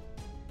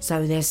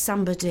 So there's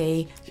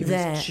somebody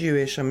there. He was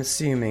Jewish, I'm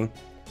assuming.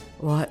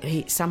 Well,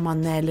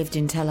 someone there lived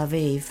in Tel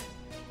Aviv.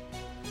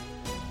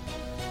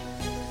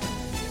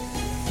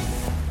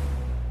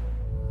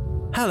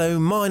 Hello,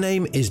 my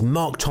name is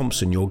Mark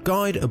Thompson, your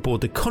guide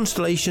aboard the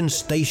Constellation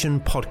Station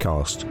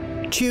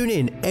podcast. Tune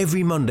in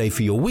every Monday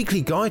for your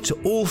weekly guide to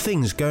all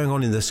things going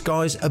on in the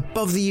skies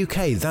above the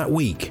UK that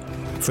week.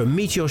 From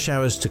meteor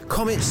showers to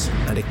comets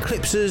and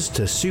eclipses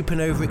to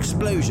supernova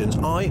explosions,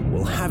 I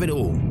will have it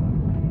all.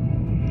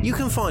 You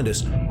can find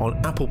us on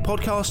Apple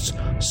Podcasts,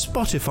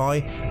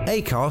 Spotify,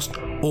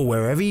 Acast, or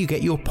wherever you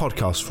get your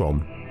podcasts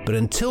from. But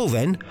until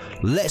then,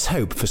 let's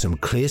hope for some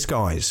clear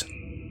skies.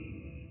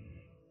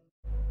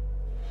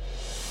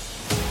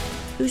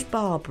 Who's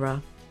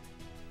Barbara?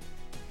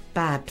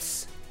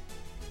 Babs.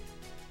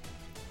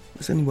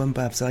 There's only one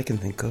Babs I can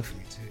think of.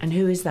 And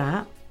who is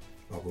that?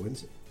 Barbara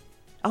Windsor.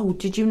 Oh,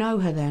 did you know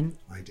her then?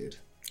 I did.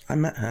 I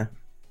met her.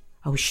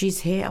 Oh,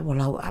 she's here.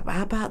 Well,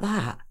 how about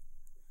that?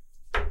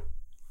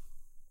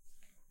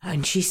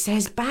 And she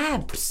says,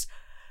 Babs.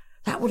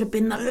 That would have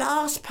been the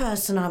last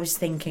person I was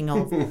thinking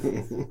of.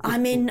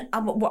 I'm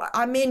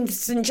in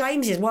St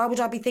James's. Why would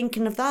I be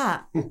thinking of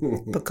that?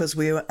 Because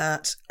we were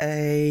at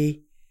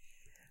a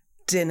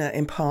dinner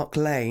in Park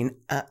Lane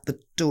at the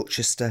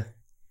Dorchester.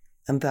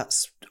 And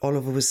that's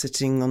Oliver was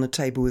sitting on a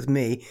table with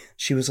me.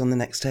 She was on the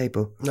next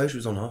table. No, she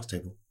was on half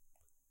table.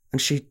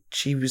 And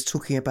she was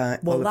talking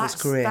about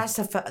Oliver's career. That's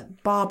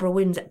Barbara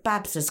Windsor.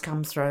 Babs has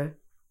come through.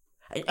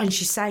 And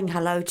she's saying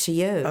hello to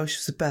you. Oh, she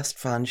was the best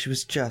fun. She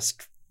was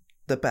just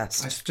the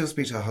best. I still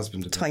speak to her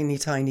husband. Tiny,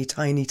 tiny,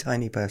 tiny,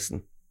 tiny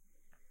person.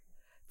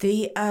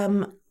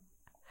 I've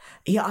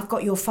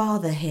got your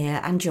father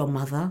here and your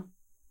mother.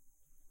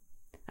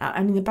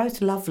 I mean, they're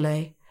both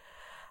lovely.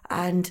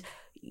 And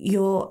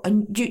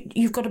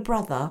you've got a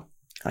brother.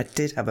 I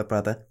did have a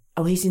brother.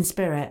 Oh, he's in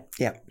spirit.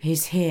 Yeah.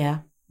 He's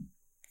here.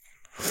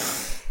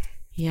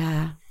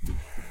 Yeah.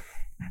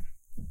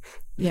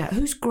 Yeah.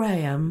 Who's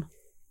Graham?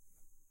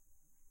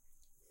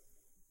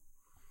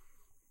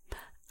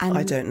 And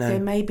I don't know. There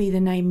may be the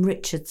name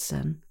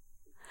Richardson.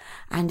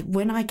 And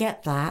when I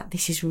get that,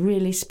 this is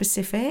really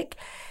specific.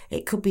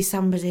 It could be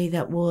somebody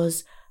that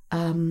was,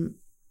 what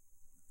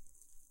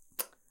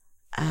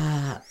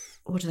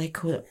do they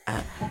call it?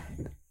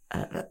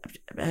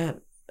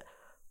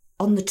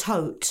 On the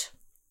tote.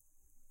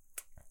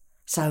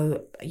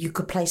 So you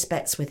could place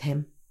bets with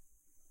him.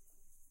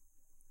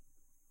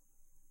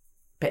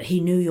 But he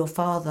knew your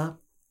father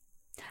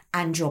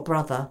and your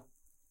brother.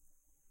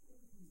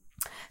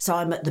 So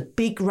I'm at the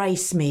big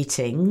race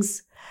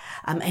meetings,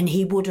 and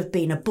he would have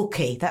been a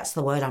bookie. That's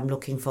the word I'm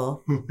looking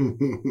for.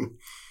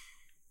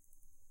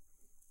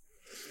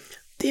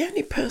 The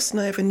only person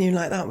I ever knew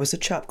like that was a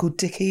chap called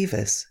Dick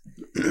Evis,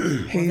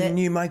 who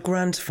knew my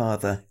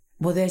grandfather.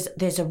 Well,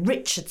 there's a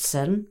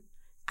Richardson,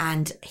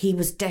 and he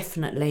was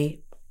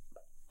definitely,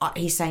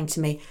 he's saying to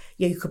me,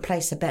 yeah, you could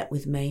place a bet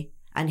with me.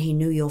 And he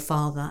knew your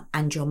father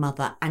and your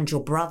mother and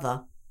your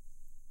brother.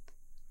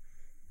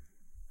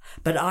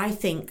 But I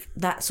think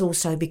that's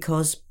also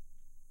because,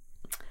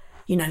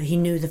 he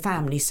knew the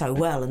family so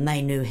well and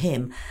they knew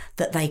him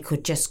that they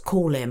could just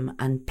call him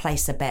and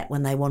place a bet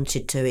when they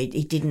wanted to.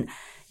 He didn't,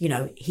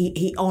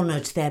 he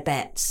honoured their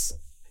bets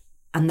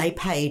and they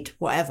paid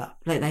whatever.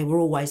 Like they were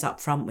always up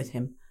front with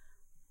him.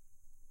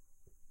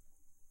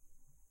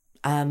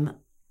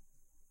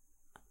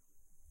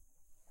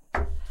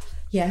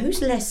 Yeah,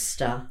 who's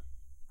Lester?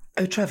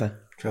 Oh, Trevor.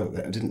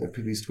 Trevor, didn't the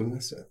people used to call him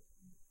Lester?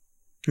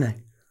 No.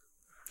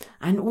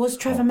 And was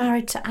Trevor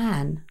married to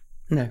Anne?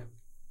 No.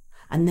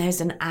 And there's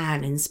an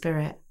Anne in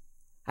spirit.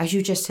 As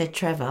you just said,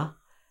 Trevor.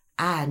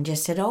 Anne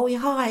just said, oh,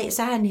 hi,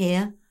 it's Anne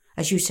here.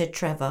 As you said,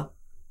 Trevor.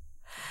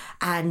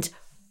 And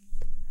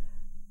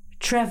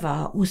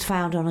Trevor was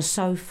found on a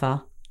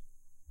sofa.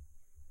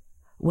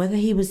 Whether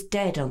he was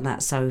dead on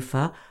that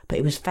sofa, but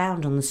he was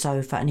found on the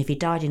sofa. And if he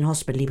died in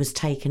hospital, he was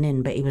taken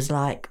in, but he was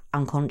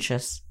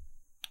unconscious.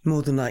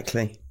 More than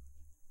likely.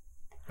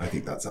 I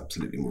think that's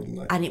absolutely more than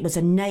likely. And it was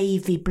a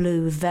navy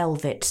blue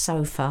velvet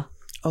sofa.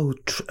 Oh,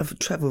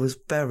 Trevor was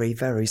very,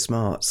 very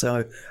smart,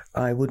 so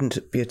I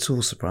wouldn't be at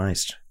all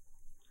surprised.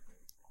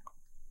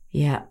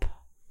 Yep.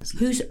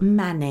 Who's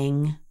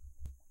Manning?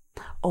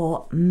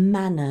 Or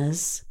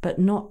Manners, but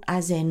not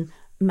as in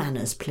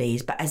manners,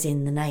 please, but as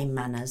in the name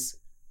Manners.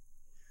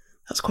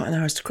 That's quite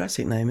an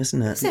aristocratic name, isn't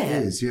it? Is it? It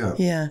is, yeah.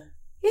 Yeah.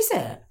 Is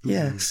it?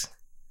 Yes.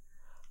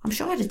 I'm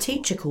sure I had a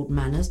teacher called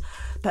Manners,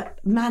 but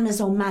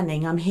Manners or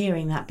Manning, I'm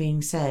hearing that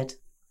being said.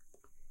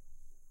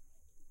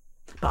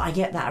 But I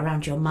get that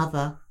around your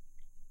mother.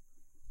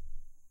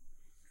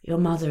 Your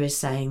mother is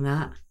saying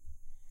that.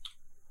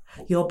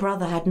 Your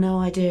brother had no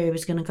idea he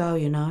was going to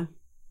go,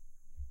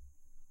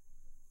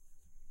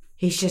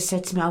 He's just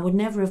said to me, I would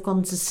never have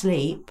gone to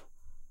sleep.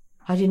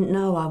 I didn't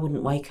know I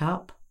wouldn't wake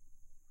up.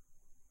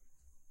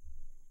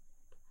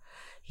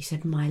 He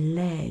said, my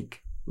leg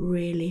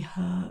really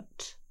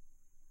hurt.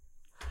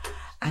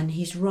 And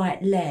his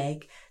right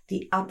leg,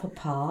 the upper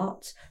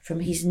part, from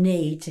his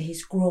knee to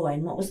his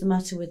groin, what was the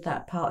matter with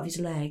that part of his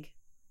leg?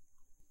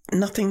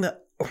 Nothing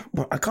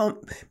I can't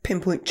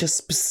pinpoint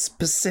just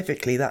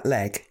specifically that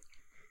leg.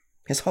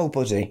 His whole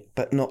body,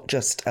 but not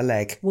just a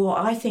leg. Well,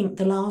 I think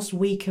the last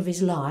week of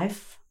his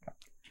life,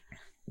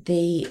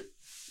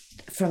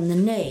 from the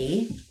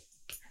knee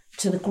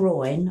to the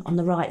groin on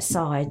the right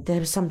side,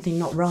 there was something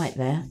not right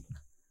there.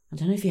 I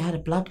don't know if he had a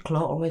blood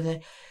clot or whether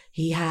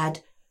he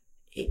had...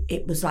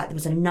 It was like there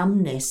was a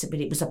numbness,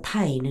 but it was a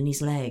pain in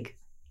his leg.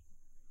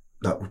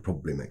 That would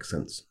probably make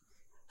sense.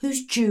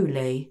 Who's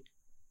Julie?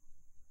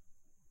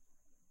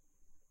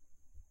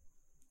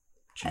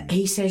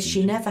 He says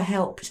she never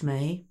helped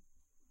me.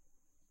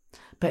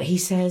 But he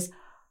says,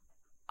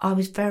 I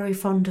was very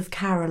fond of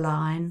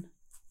Caroline.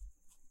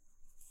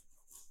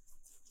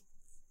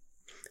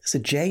 It's a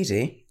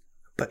Jadie,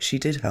 but she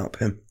did help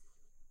him.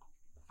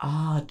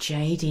 Ah,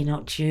 Jadie,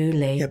 not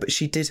Julie. Yeah, but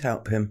she did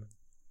help him.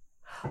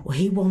 Well,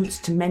 he wants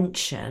to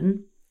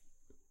mention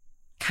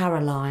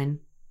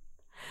Caroline.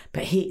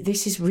 But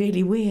this is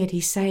really weird.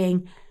 He's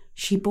saying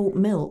she bought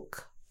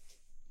milk.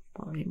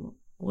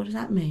 What does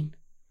that mean?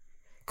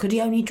 Could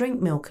he only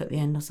drink milk at the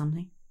end or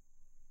something?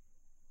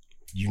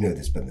 You know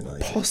this better than I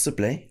do.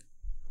 Possibly.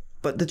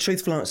 But the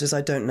truthful answer is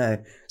I don't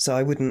know. So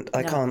I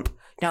can't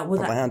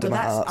put my hand on my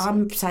heart.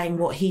 I'm saying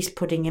what he's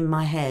putting in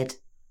my head.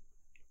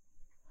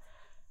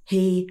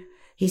 He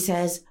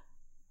says,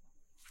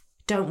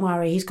 don't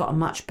worry, he's got a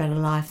much better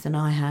life than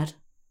I had.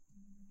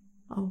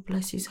 Oh,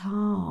 bless his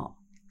heart.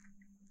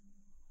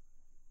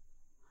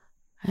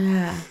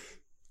 Yeah.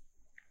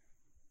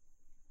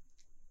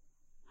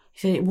 He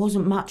said it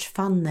wasn't much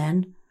fun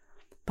then,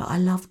 but I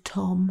loved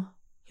Tom.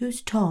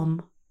 Who's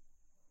Tom?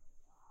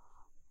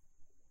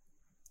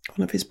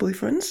 One of his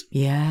boyfriends?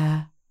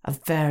 Yeah, a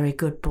very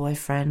good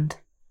boyfriend.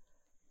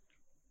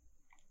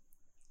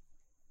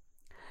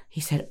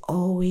 He said,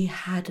 he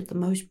had the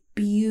most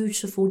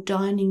beautiful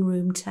dining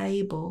room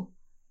table.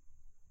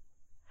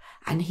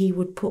 And he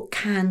would put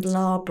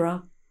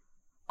candelabra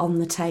on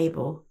the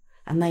table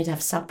and they'd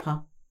have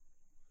supper.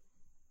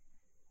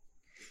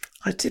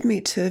 I did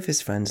meet 2 of his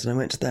friends and I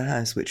went to their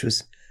house, which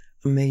was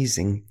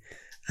amazing.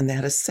 And they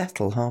had a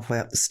settle halfway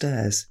up the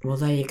stairs. Well,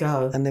 there you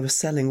go. And they were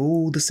selling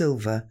all the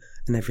silver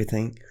and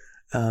everything.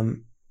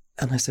 And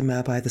I said, may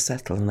I buy the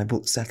settle? And I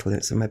bought the settle and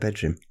it's in my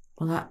bedroom.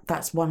 Well,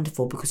 that's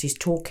wonderful because he's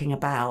talking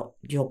about,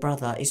 your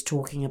brother is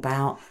talking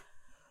about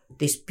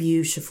this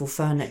beautiful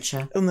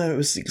furniture. Oh, no, it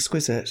was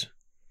exquisite.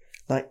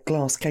 Like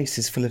glass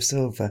cases full of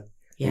silver.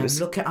 Yeah,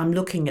 I'm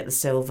looking at the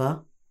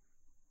silver.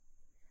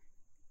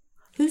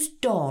 Who's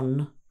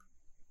Don?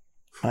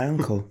 My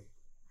uncle.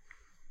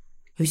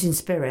 Who's in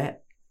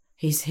spirit.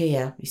 He's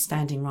here. He's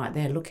standing right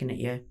there looking at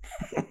you.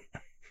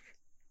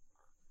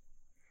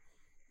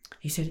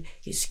 He said,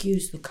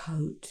 excuse the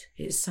coat.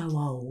 It's so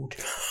old.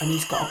 And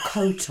he's got a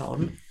coat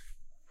on.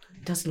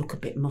 It does look a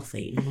bit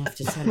moth-eaten, I have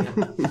to tell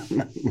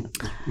you.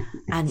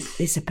 And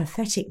there's a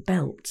pathetic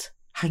belt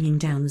hanging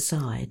down the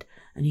side.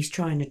 And he's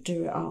trying to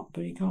do it up,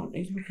 but he can't.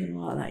 He's looking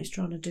like that. He's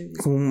trying to do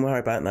this. Don't worry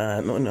about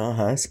that. Not in our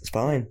house. It's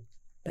fine.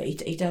 But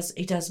he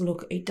does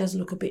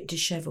look a bit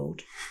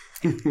dishevelled.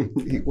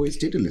 He always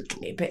did a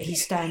little. But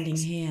he's standing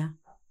here.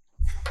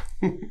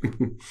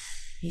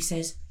 He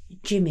says,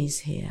 Jimmy's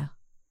here.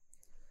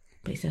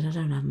 But he said, I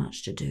don't have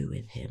much to do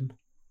with him.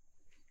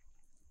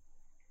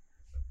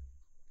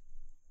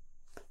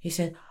 He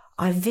said,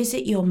 I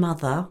visit your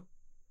mother,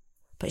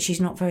 but she's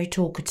not very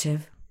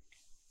talkative.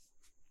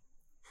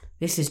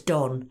 This is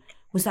Don.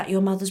 Was that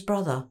your mother's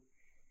brother?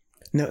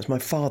 No, it's my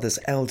father's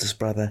eldest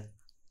brother.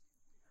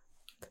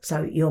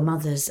 So your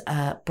mother's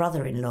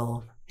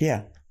brother-in-law?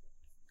 Yeah.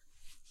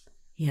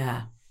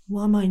 Yeah.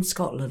 Why am I in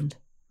Scotland?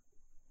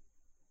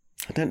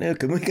 I don't know.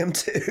 Can we come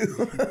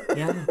too?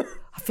 Yeah.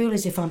 I feel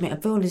as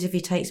if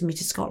he takes me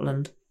to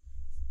Scotland.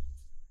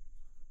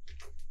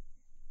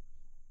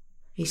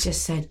 He's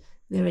just said,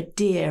 there are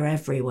deer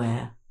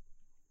everywhere.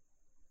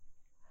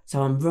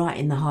 So I'm right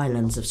in the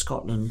Highlands of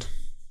Scotland.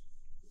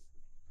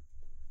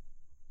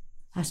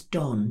 That's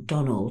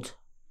Donald.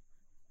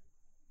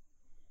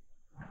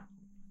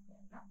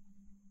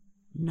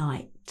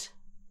 Knight.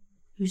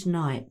 Who's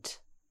Knight?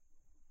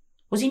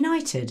 Was he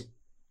knighted?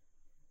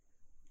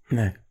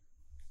 No.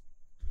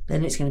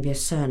 Then it's going to be a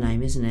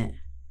surname, isn't it?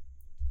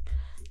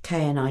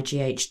 Knight.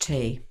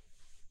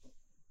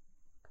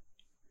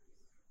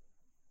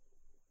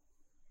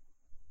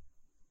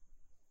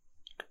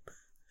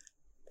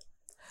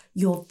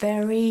 You're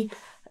very,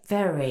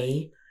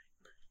 very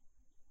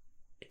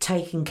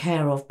taken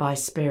care of by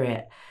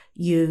spirit.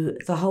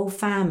 The whole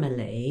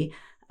family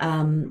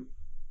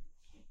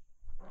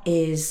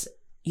is,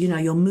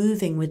 you're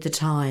moving with the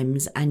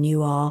times and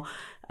you are,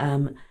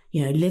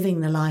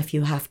 living the life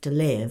you have to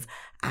live,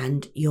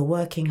 and you're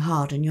working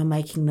hard and you're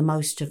making the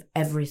most of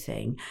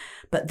everything,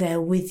 but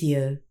they're with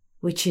you,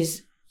 which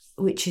is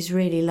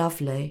really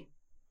lovely.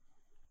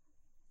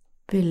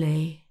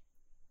 Billy,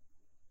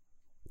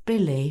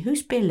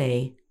 who's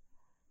Billy?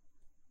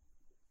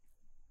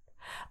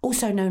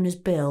 Also known as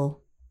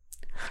Bill.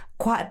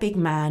 Quite a big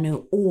man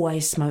who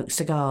always smokes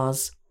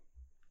cigars.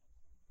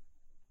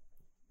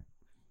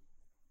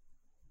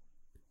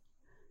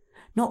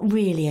 Not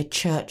really a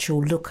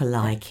Churchill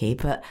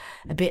lookalike, but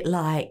a bit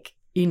like,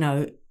 he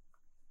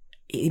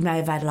may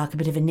have had like a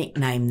bit of a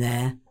nickname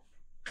there.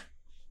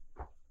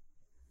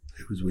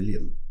 Who was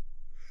William?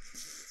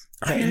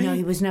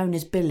 He was known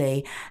as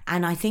Billy,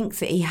 and I think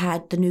that he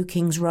had the New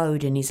King's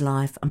Road in his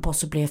life and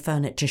possibly a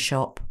furniture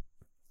shop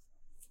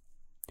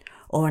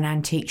or an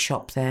antique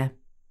shop there.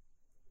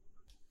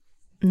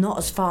 Not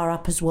as far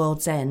up as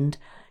World's End,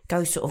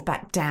 go sort of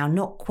back down,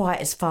 not quite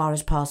as far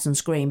as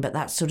Parsons Green, but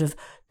that's sort of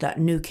that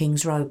New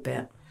King's Road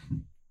bit.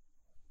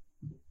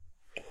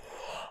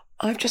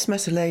 I've just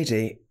met a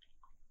lady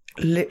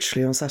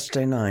literally on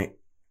Saturday night,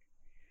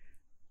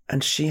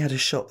 and she had a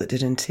shop that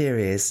did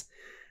interiors,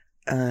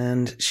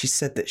 and she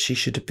said that she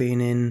should have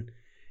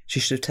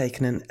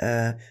taken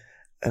an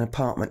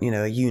apartment,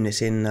 a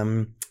unit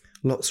in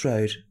Locks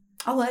Road.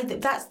 Oh,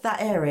 that's that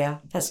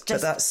area. But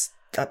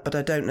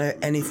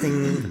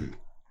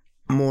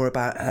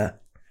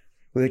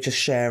I We were just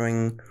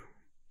sharing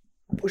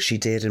what she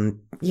did and...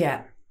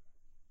 Yeah.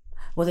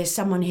 Well, there's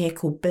someone here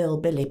called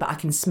Billy, but I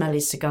can smell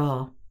his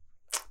cigar.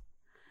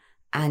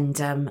 And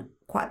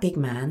quite a big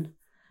man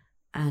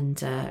and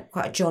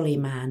quite a jolly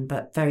man,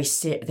 but there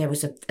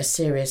was a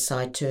serious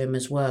side to him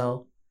as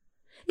well.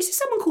 Is there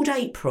someone called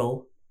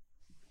April?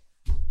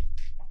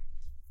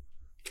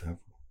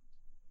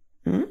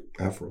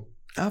 Avril?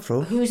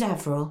 Who's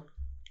Avril?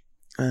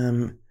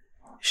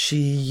 She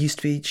used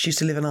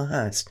to live in our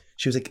house.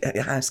 She was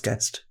a house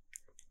guest.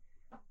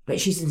 But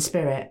she's in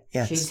spirit.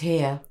 Yes. She's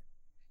here.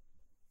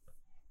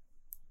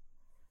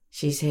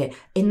 She's here.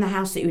 In the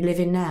house that you live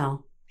in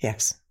now?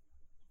 Yes.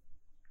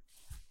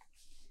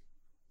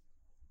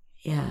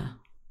 Yeah.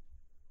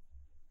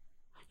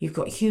 You've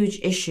got huge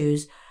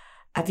issues.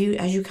 As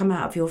you come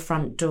out of your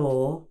front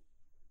door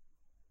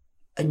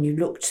and you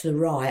look to the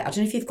right, I don't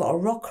know if you've got a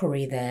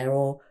rockery there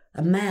or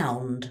a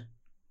mound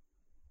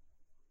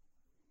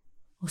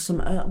or some...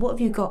 what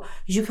have you got?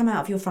 As you come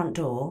out of your front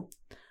door,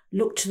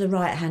 look to the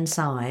right-hand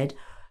side,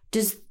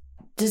 does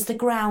the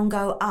ground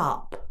go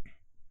up?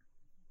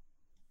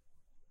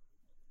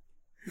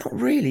 Not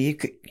really.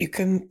 You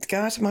can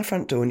go out of my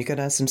front door and you go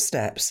down some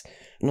steps,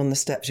 and on the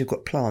steps you've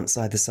got plants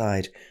either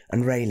side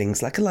and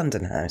railings like a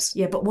London house.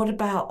 Yeah, but what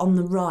about on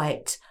the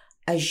right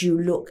as you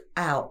look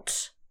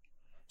out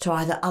to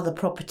either other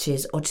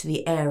properties or to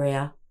the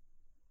area?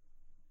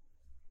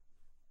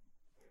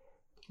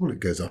 Well, it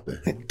goes up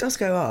there. It does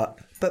go up,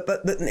 but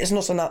it's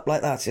not an up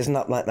like that. It's an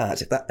up like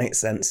that, if that makes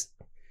sense.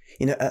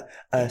 You know,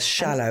 a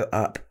shallow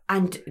up.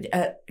 And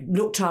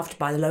looked after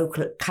by the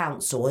local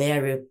council, the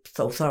area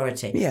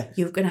authority. Yeah.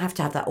 You're going to have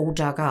that all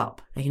dug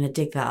up. They're going to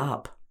dig that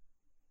up.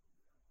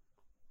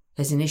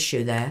 There's an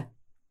issue there.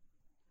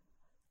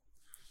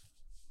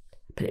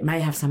 But it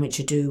may have something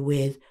to do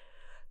with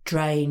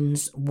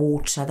drains,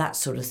 water, that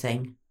sort of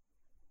thing.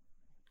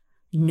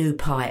 New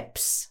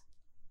pipes.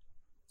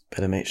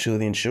 Better make sure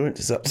the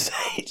insurance is up to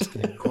date.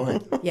 Yeah,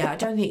 quite. Yeah, I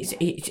don't think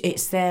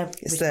it's their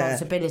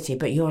responsibility,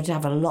 but you'll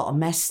have a lot of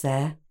mess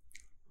there.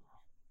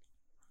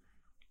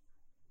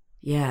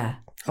 Yeah.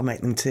 I'll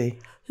make them tea.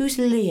 Who's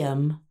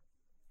Liam?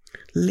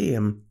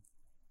 Liam.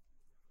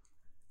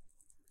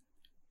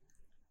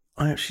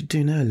 I actually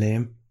do know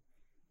Liam.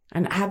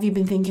 And have you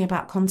been thinking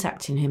about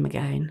contacting him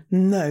again?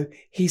 No,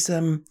 he's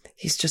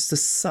just the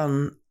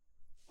son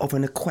of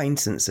an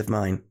acquaintance of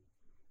mine.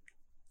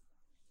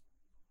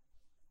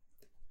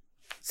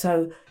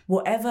 So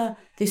whatever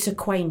this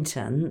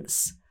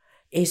acquaintance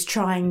is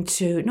trying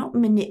to, not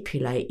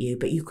manipulate you,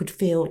 but you could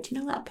feel, do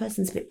you know that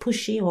person's a bit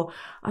pushy, or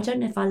I don't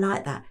know if I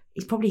like that.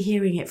 He's probably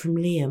hearing it from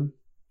Liam.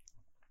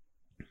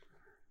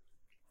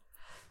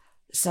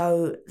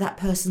 So that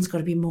person's got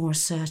to be more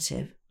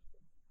assertive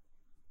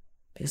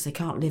because they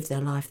can't live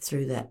their life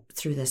through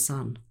their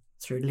son,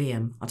 through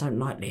Liam. I don't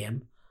like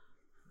Liam.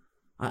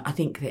 I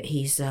think that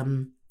he's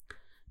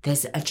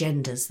there's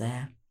agendas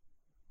there.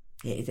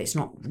 It's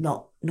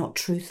not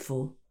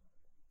truthful.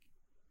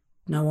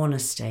 No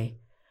honesty.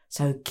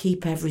 So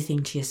keep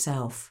everything to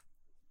yourself.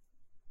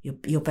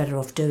 You're better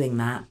off doing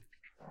that.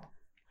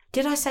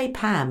 Did I say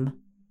Pam?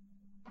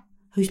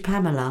 Who's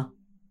Pamela?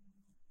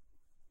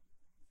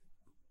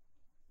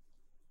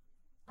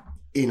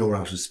 In or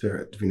out of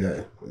spirit, do we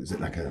know? Is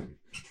it like a...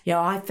 Yeah,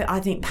 I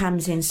think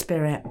Pam's in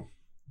spirit.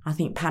 I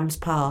think Pam's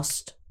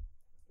passed.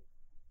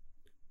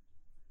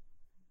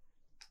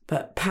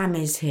 But Pam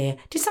is here.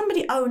 Did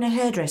somebody own a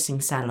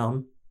hairdressing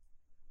salon?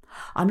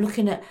 I'm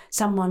looking at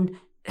someone...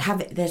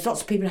 There's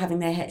lots of people having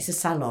their hair... It's a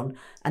salon.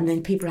 And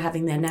then people are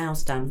having their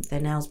nails done,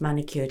 their nails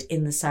manicured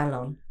in the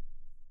salon.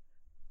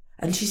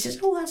 And she says,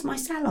 oh, that's my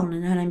salon.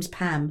 And her name's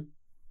Pam.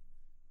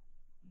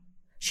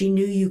 She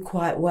knew you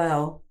quite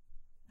well.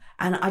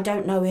 And I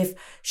don't know if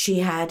she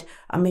had...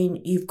 I mean,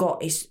 you've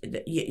got...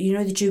 You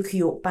know the Duke of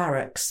York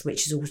Barracks,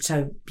 which is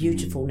also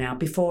beautiful now.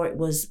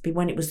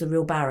 When it was the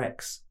real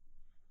barracks.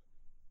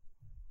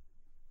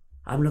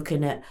 I'm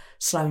looking at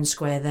Sloane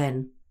Square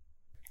then.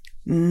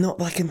 Not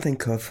that I can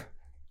think of.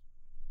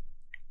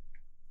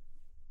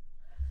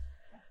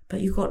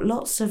 But you've got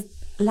lots of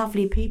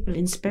lovely people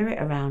in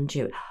spirit around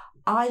you.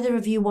 Either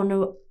of you want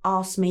to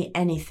ask me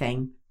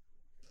anything?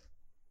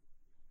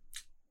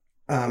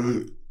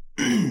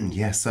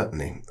 Yeah,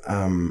 certainly.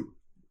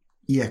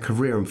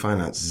 Career and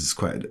finances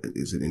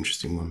is an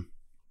interesting one.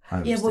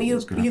 Yeah, well,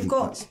 you've really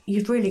got...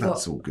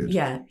 That's all good.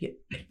 Yeah,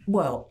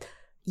 well,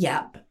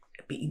 yeah,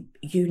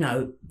 you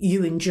know,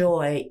 you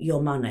enjoy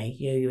your money.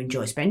 You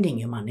enjoy spending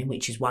your money,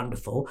 which is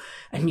wonderful,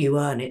 and you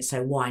earn it,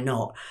 so why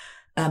not?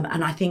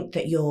 And I think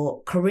that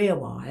your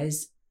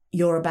career-wise,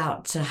 you're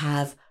about to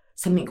have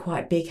something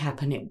quite big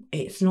happen.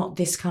 It's not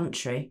this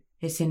country,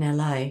 it's in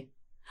LA.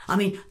 I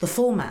mean, the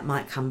format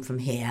might come from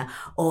here,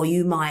 or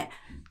you might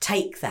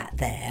take that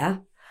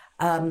there,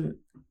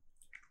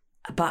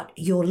 but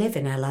you'll live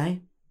in LA.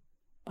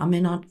 I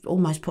mean, I'd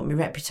almost put my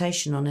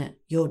reputation on it.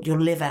 You'll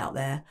live out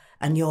there,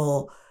 and you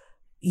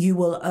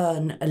will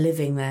earn a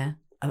living there,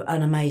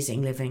 an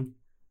amazing living.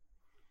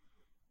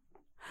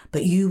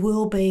 But you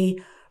will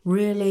be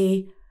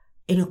really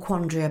in a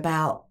quandary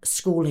about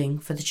schooling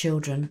for the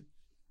children.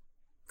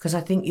 because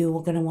I think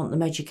you're going to want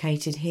them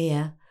educated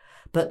here.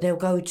 But they'll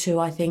go to,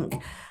 I think,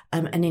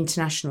 an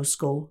international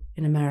school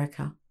in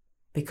America,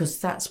 because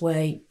that's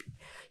where,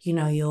 you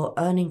know, your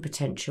earning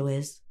potential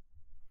is.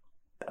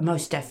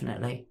 Most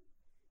definitely.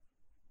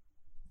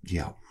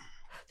 Yeah.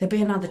 There'll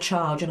be another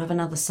child. You'll have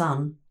another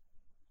son.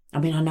 I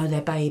mean, I know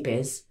they're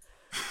babies,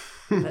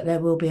 but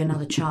there will be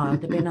another child.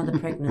 There'll be another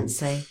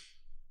pregnancy.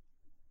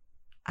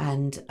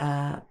 And,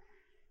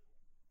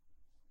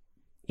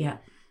 yeah.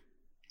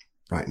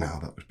 Right now,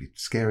 that would be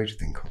scary to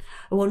think of.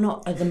 Well,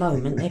 not at the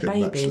moment. They're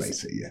babies. Much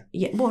later, yeah.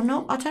 Yeah. Well,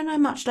 not. I don't know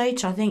much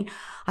later. I think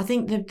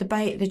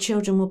the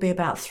children will be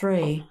about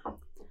 3,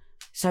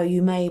 so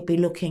you may be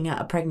looking at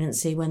a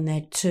pregnancy when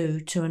they're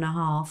 2,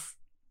 2.5.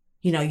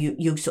 You know,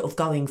 you sort of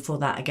going for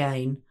that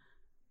again.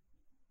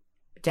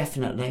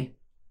 Definitely.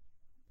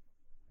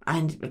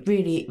 And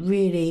really,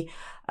 really,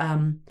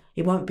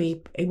 it won't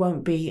be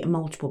a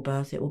multiple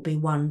birth. It will be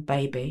one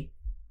baby.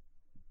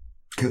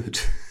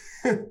 Good.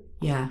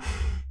 Yeah.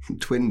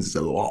 Twins is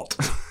a lot.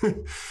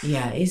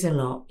 Yeah, it is a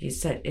lot.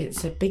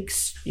 It's a big,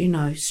 you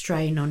know,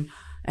 strain on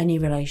any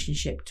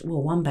relationship.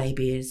 Well, one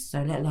baby is,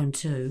 so let alone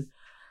 2.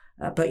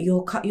 But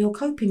you're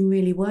coping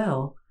really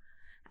well,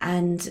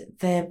 and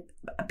they're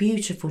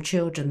beautiful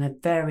children. They're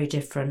very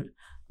different,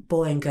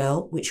 boy and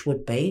girl, which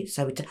would be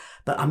so.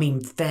 But I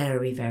mean,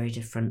 very, very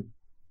different.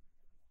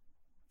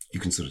 You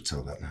can sort of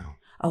tell that now.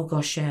 Oh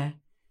gosh, yeah.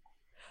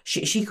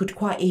 She could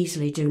quite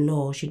easily do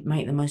law. She'd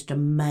make the most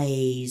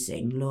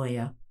amazing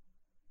lawyer.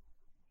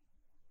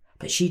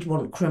 But she'd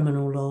want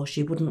criminal law.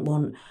 She wouldn't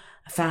want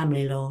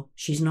family law.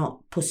 She's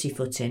not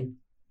pussyfooting.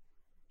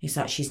 It's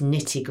like she's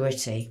nitty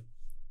gritty.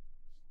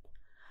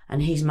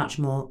 And he's much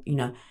more, you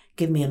know,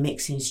 give me a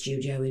mixing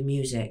studio with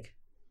music.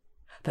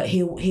 But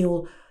he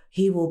will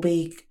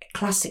be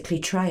classically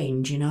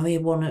trained, you know.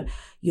 He'll want to,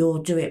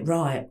 you'll do it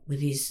right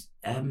with his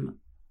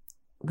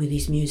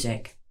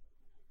music.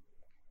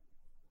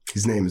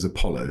 His name is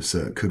Apollo, so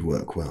it could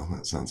work well.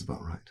 That sounds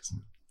about right, doesn't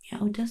it? Yeah,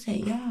 oh, does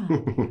it? Yeah.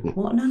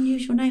 What an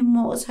unusual name.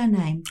 What was her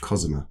name?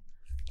 Cosima.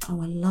 Oh,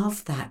 I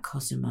love that,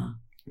 Cosima.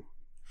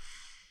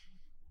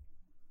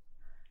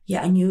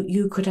 Yeah, and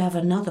you could have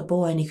another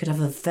boy and he could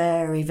have a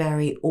very,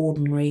 very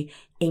ordinary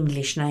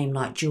English name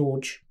like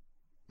George.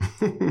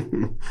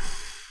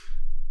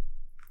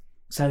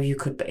 So you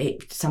could,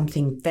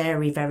 something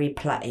very, very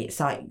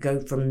it's like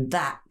go from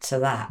that to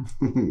that.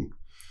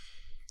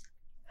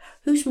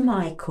 Who's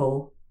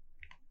Michael?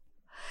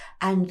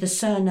 And the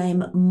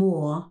surname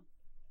Moore.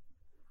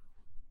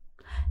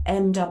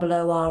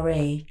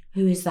 Moore.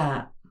 Who is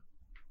that?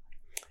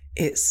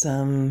 It's,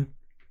 what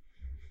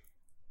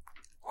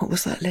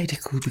was that lady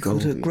called? We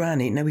called her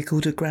Granny. No, we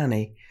called her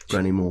Granny.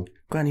 Granny Moore.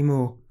 Granny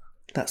Moore.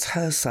 That's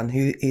her son,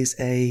 who was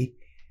a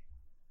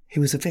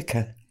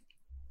vicar.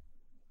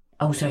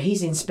 Oh, so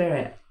he's in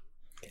spirit.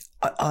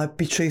 I'd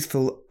be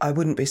truthful, I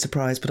wouldn't be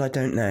surprised, but I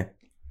don't know.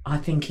 I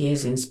think he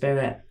is in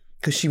spirit.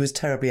 Because she was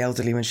terribly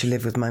elderly when she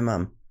lived with my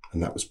mum.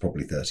 And that was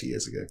probably 30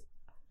 years ago.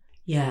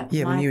 Yeah.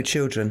 Yeah, when you were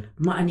children.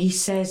 And he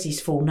says his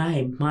full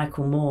name,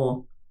 Michael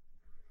Moore.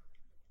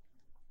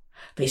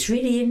 But it's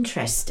really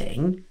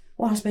interesting.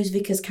 Well, I suppose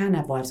vicars can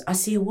have wives. I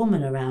see a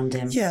woman around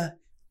him. Yeah.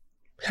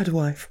 Had a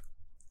wife.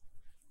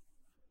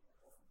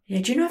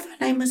 Yeah, do you know if her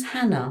name was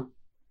Hannah?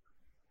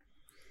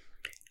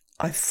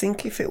 I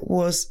think if it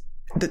was...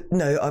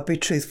 No, I'll be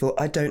truthful,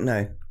 I don't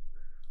know.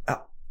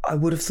 I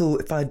would have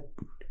thought if I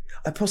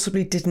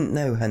possibly didn't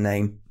know her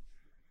name.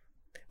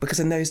 Because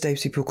in those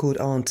days people called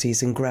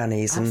aunties and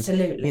grannies.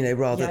 Absolutely. And, you know,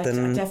 rather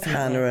than definitely.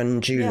 Hannah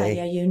and Julie.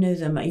 Yeah, you knew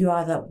them. We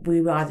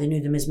either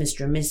knew them as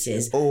Mr. and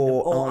Mrs.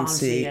 Or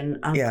auntie and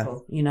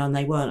uncle. Yeah. You know, and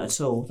they weren't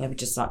at all. They were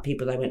just like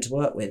people they went to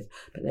work with.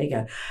 But there you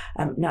go.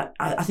 No,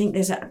 I think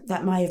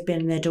that may have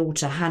been their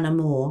daughter, Hannah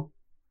Moore.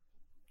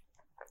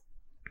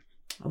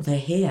 Oh, they're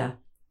here.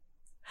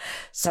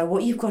 So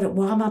what you've got to...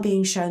 Why am I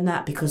being shown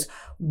that? Because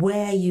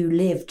where you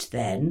lived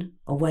then,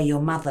 or where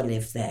your mother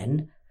lived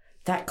then...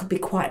 That could be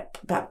quite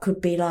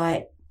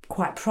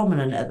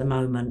prominent at the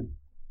moment.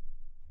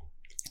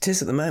 It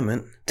is at the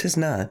moment. It is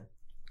now.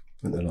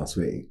 Went there last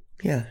week.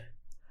 Yeah.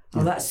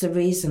 Oh, that's the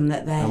reason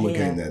that they're and we're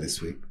here. going there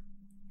this week.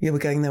 Yeah, we're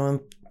going there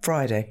on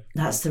Friday.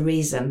 That's the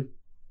reason.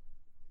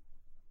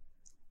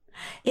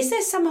 Is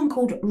there someone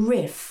called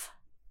Riff?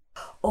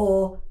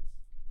 Or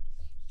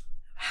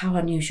how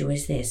unusual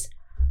is this?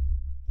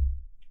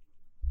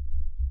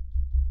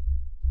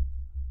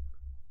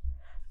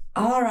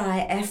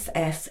 Riffers.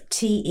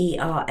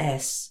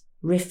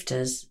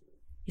 Rifters.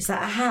 Is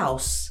that a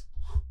house?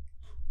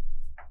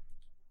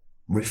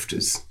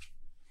 Rifters.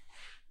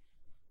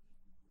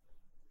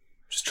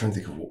 Just trying to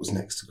think of what was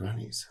next to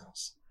Granny's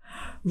house.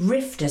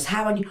 Rifters.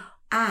 How unusual.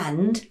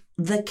 And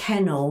the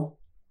kennel.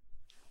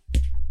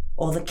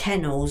 Or the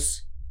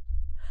kennels.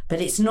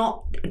 But it's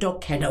not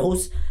dog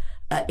kennels.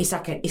 It's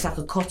like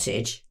a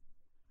cottage.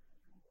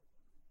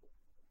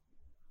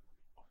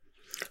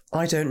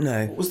 I don't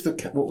know.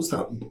 What was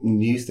that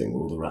new thing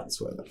where all the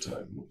rats were at that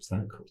time? What was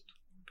that called?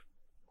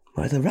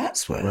 Where the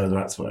rats were? Where the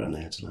rats were, and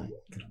they had to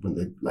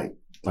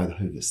by the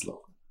Hovis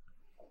lot.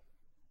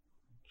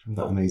 From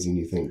That Amazing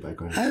New Thing by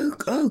Granny.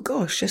 Oh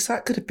gosh, yes,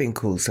 that could have been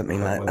called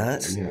something like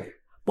that. Yeah.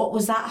 What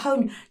was that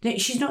home?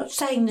 She's not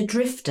saying the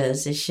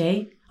drifters, is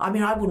she? I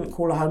mean, I wouldn't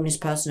call a homeless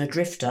person a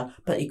drifter,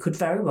 but it could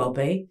very well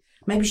be.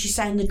 Maybe she's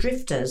saying the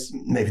drifters.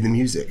 Maybe the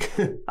music.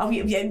 Oh,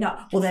 yeah, no.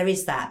 Well, there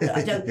is that. But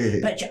I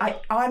don't. But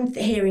I'm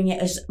hearing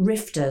it as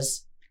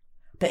rifters.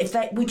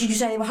 But would you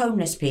say they were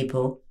homeless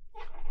people?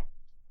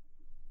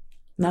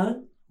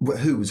 No.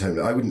 Who was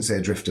homeless? I wouldn't say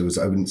a drifter was.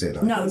 I wouldn't say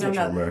that. No.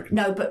 American.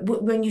 No, but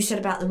when you said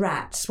about the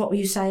rats, what were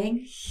you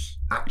saying?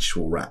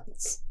 Actual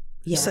rats.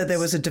 Yes. So there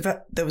was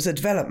a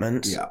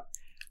development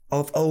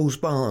of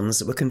old barns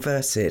that were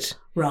converted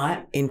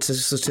into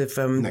sort of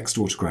next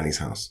door to Granny's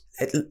house,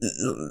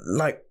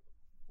 like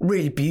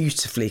really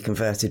beautifully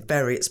converted,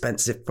 very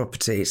expensive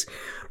properties.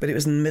 But it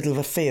was in the middle of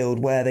a field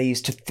where they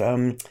used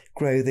to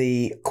grow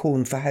the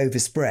corn for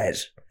Hovis bread.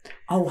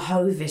 Oh,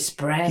 Hovis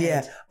bread.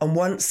 Yeah, and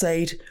once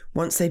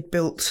they'd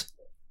built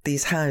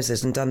these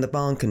houses and done the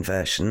barn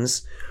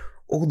conversions,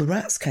 all the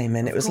rats came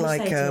in. It was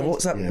like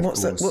what's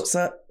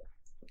that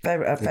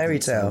fairy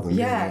tale?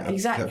 Yeah,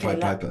 exactly. The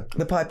Pied Piper.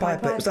 The Pied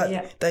Piper. It was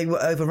like they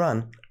were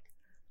overrun.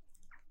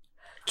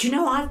 Do you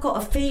know, I've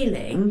got a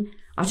feeling,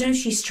 I don't know if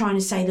she's trying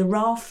to say the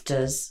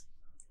rafters.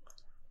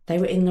 They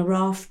were in the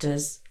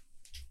rafters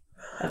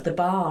of the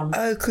barn.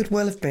 Oh, could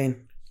well have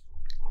been.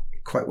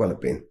 Quite well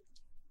have been.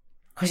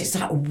 Because it's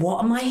like,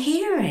 what am I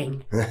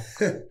hearing?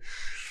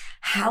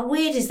 How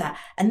weird is that?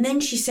 And then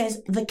she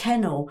says the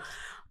kennel.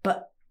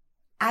 But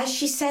as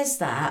she says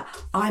that,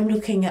 I'm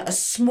looking at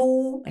it's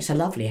a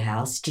lovely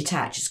house,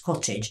 detached, it's a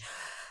cottage.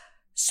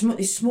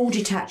 This small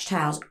detached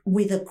house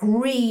with a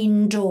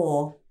green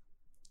door.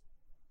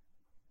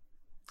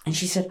 And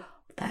she said,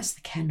 that's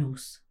the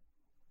kennels.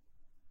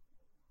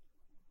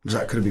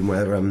 That could have been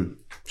where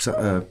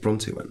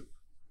Bronte went.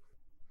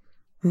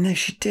 No,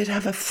 she did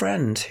have a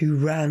friend who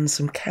ran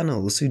some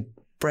kennels, who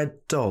bred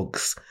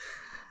dogs.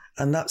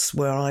 And that's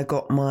where I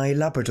got my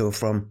Labrador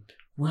from.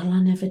 Well,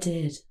 I never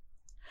did.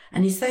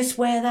 And is this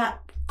where No,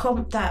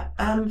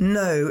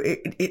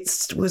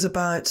 it was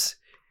about,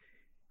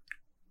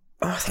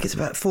 I think it's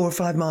about 4 or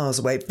 5 miles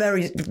away.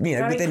 Very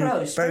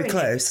close.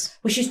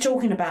 Well, she's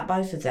talking about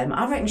both of them.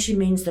 I reckon she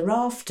means the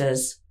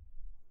rafters.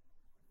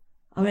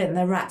 I reckon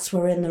the rats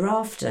were in the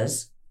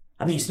rafters.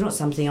 I mean, it's not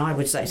something I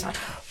would say. It's like,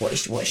 what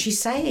is she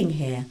saying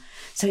here?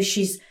 So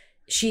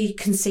she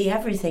can see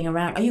everything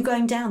around. Are you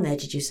going down there,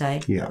 did you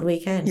say? Yeah. At the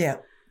weekend? Yeah.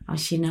 Oh,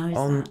 she knows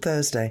On that.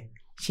 Thursday.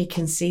 She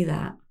can see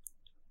that.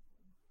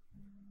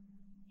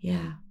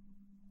 Yeah.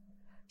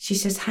 She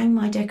says, hang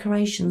my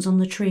decorations on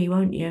the tree,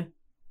 won't you?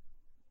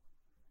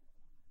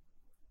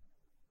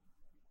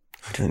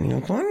 I don't think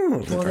I'm planning on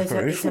the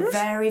decorations. It's a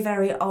very,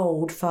 very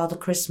old Father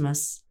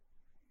Christmas.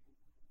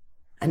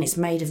 And it's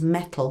made of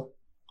metal.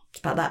 It's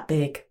about that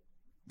big.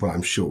 Well,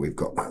 I'm sure we've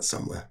got that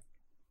somewhere.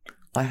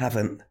 I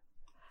haven't.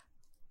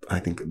 I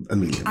think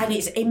Amelia. And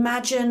it's,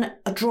 imagine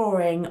a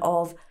drawing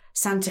of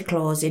Santa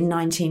Claus in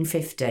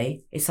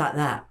 1950. It's like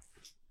that.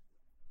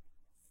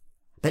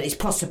 But it's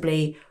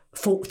possibly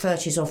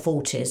 30s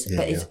or 40s. Yeah,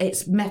 but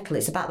it's metal.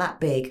 It's about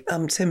that big.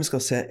 Tim's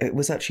got it. It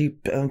was actually,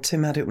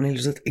 Tim had it when he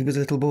was a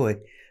little boy.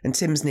 And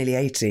Tim's nearly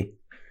 80.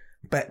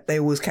 But they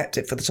always kept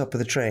it for the top of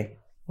the tree.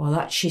 Well,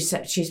 that she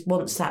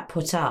wants that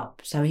put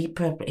up. So he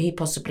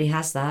possibly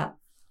has that.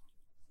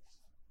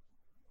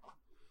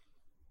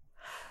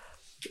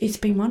 It's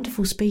been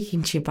wonderful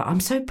speaking to you, but I'm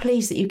so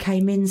pleased that you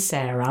came in,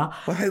 Sarah.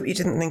 Well, I hope you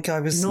didn't think I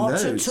was... Not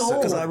at all.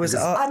 Because I was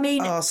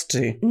asked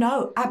to.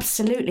 No,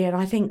 absolutely. And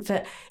I think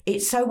that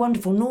it's so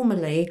wonderful.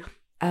 Normally,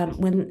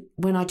 when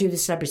I do the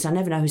celebrities, I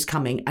never know who's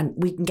coming, and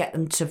we can get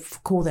them to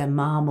call their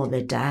mum or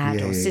their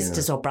dad or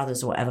sisters or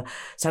brothers or whatever.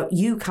 So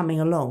you coming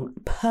along,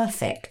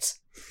 perfect.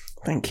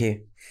 Thank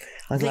you.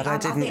 I'm glad I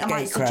didn't I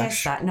might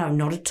suggest that. No,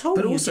 not at all.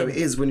 But also, it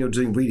is when you're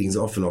doing readings,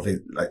 often of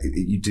it,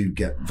 you do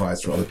get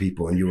vibes from other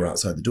people, and you were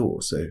outside the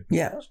door. So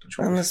yeah,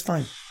 and that's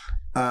fine.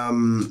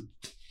 And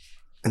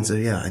so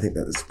I think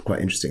that was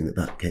quite interesting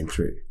that came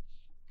through.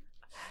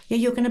 Yeah,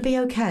 you're going to be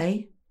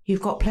okay.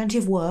 You've got plenty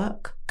of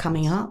work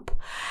coming up,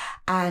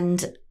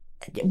 and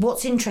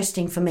what's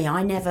interesting for me,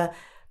 I never.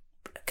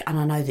 And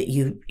I know that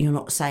you're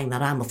not saying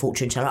that I'm a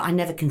fortune teller. I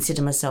never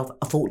consider myself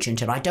a fortune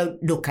teller. I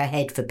don't look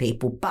ahead for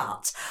people.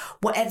 But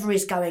whatever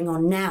is going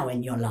on now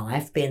in your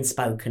life, being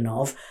spoken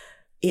of,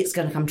 it's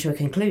going to come to a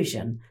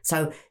conclusion.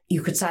 So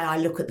you could say I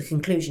look at the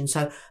conclusion.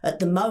 So at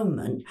the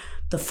moment,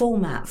 the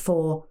format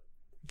for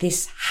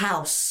this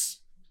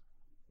house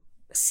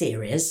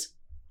series,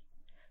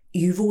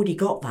 you've already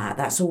got that.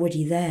 That's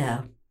already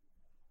there.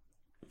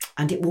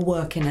 And it will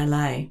work in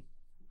LA.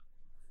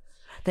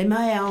 They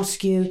may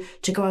ask you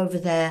to go over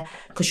there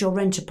because you'll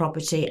rent a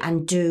property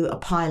and do a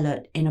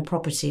pilot in a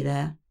property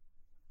there,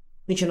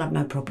 which you'll have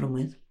no problem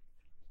with.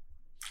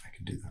 I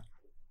can do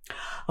that.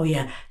 Oh,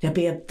 yeah. There'll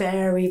be a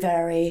very,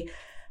 very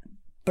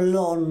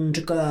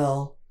blonde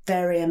girl,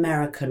 very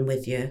American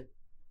with you.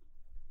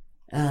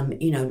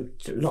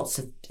 Lots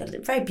of,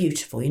 very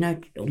beautiful,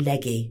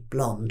 leggy,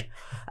 blonde.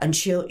 And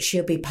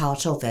she'll be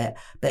part of it,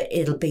 but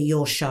it'll be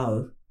your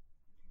show.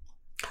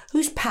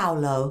 Who's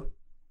Paolo?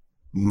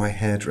 We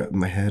had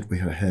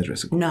a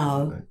hairdresser.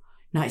 No,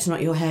 it's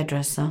not your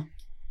hairdresser.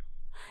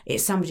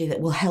 It's somebody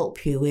that will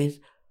help you with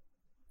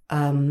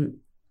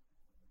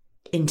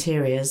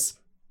interiors.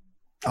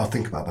 I'll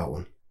think about that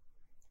one,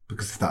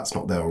 because if that's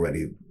not there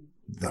already,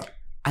 that.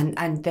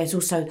 And there's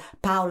also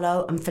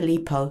Paolo and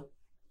Filippo.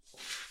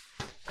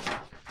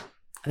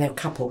 They're a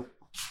couple.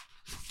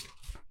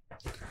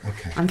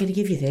 Okay. I'm going to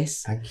give you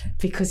this. Thank you.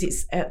 Because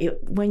it's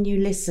when you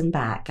listen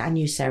back, and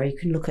you, Sarah, you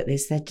can look at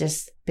this. They're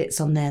just bits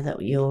on there that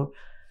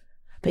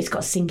but it's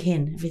got to sink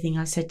in, everything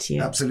I said to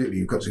you. Absolutely,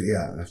 you've got to.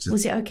 Yeah.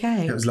 Was it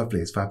okay? It was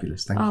lovely. It's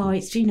fabulous. Thank you. Oh,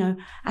 it's,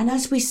 and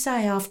as we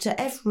say after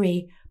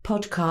every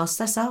podcast,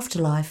 that's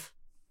afterlife.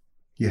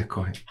 Yeah,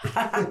 quite.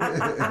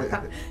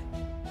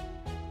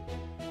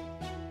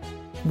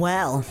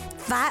 Well,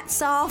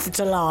 that's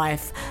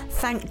Afterlife.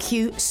 Thank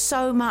you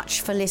so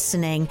much for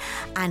listening,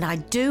 and I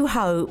do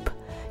hope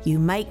you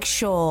make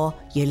sure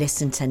you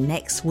listen to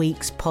next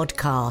week's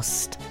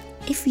podcast.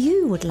 If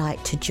you would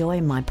like to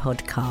join my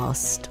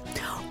podcast,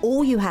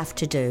 all you have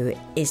to do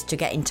is to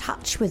get in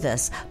touch with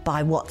us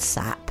by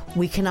WhatsApp.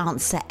 We can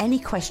answer any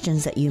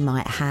questions that you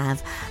might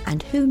have,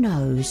 and who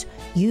knows,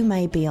 you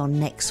may be on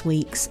next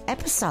week's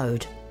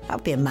episode.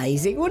 That'd be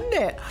amazing, wouldn't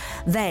it?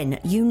 Then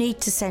you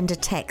need to send a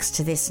text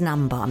to this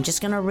number. I'm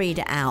just going to read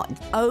it out.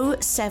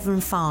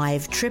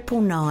 075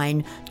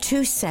 999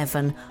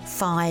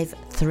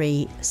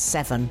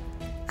 27537.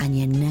 And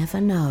you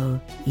never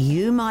know,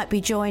 you might be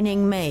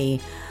joining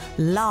me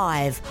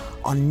live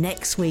on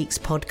next week's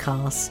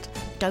podcast.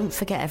 Don't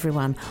forget,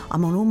 everyone,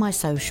 I'm on all my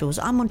socials.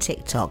 I'm on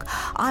TikTok.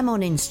 I'm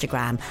on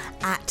Instagram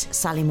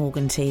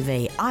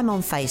 @SallyMorganTV. I'm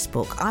on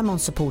Facebook. I'm on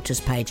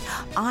supporters page.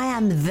 I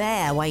am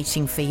there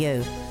waiting for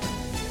you.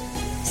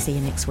 See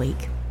you next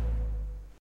week.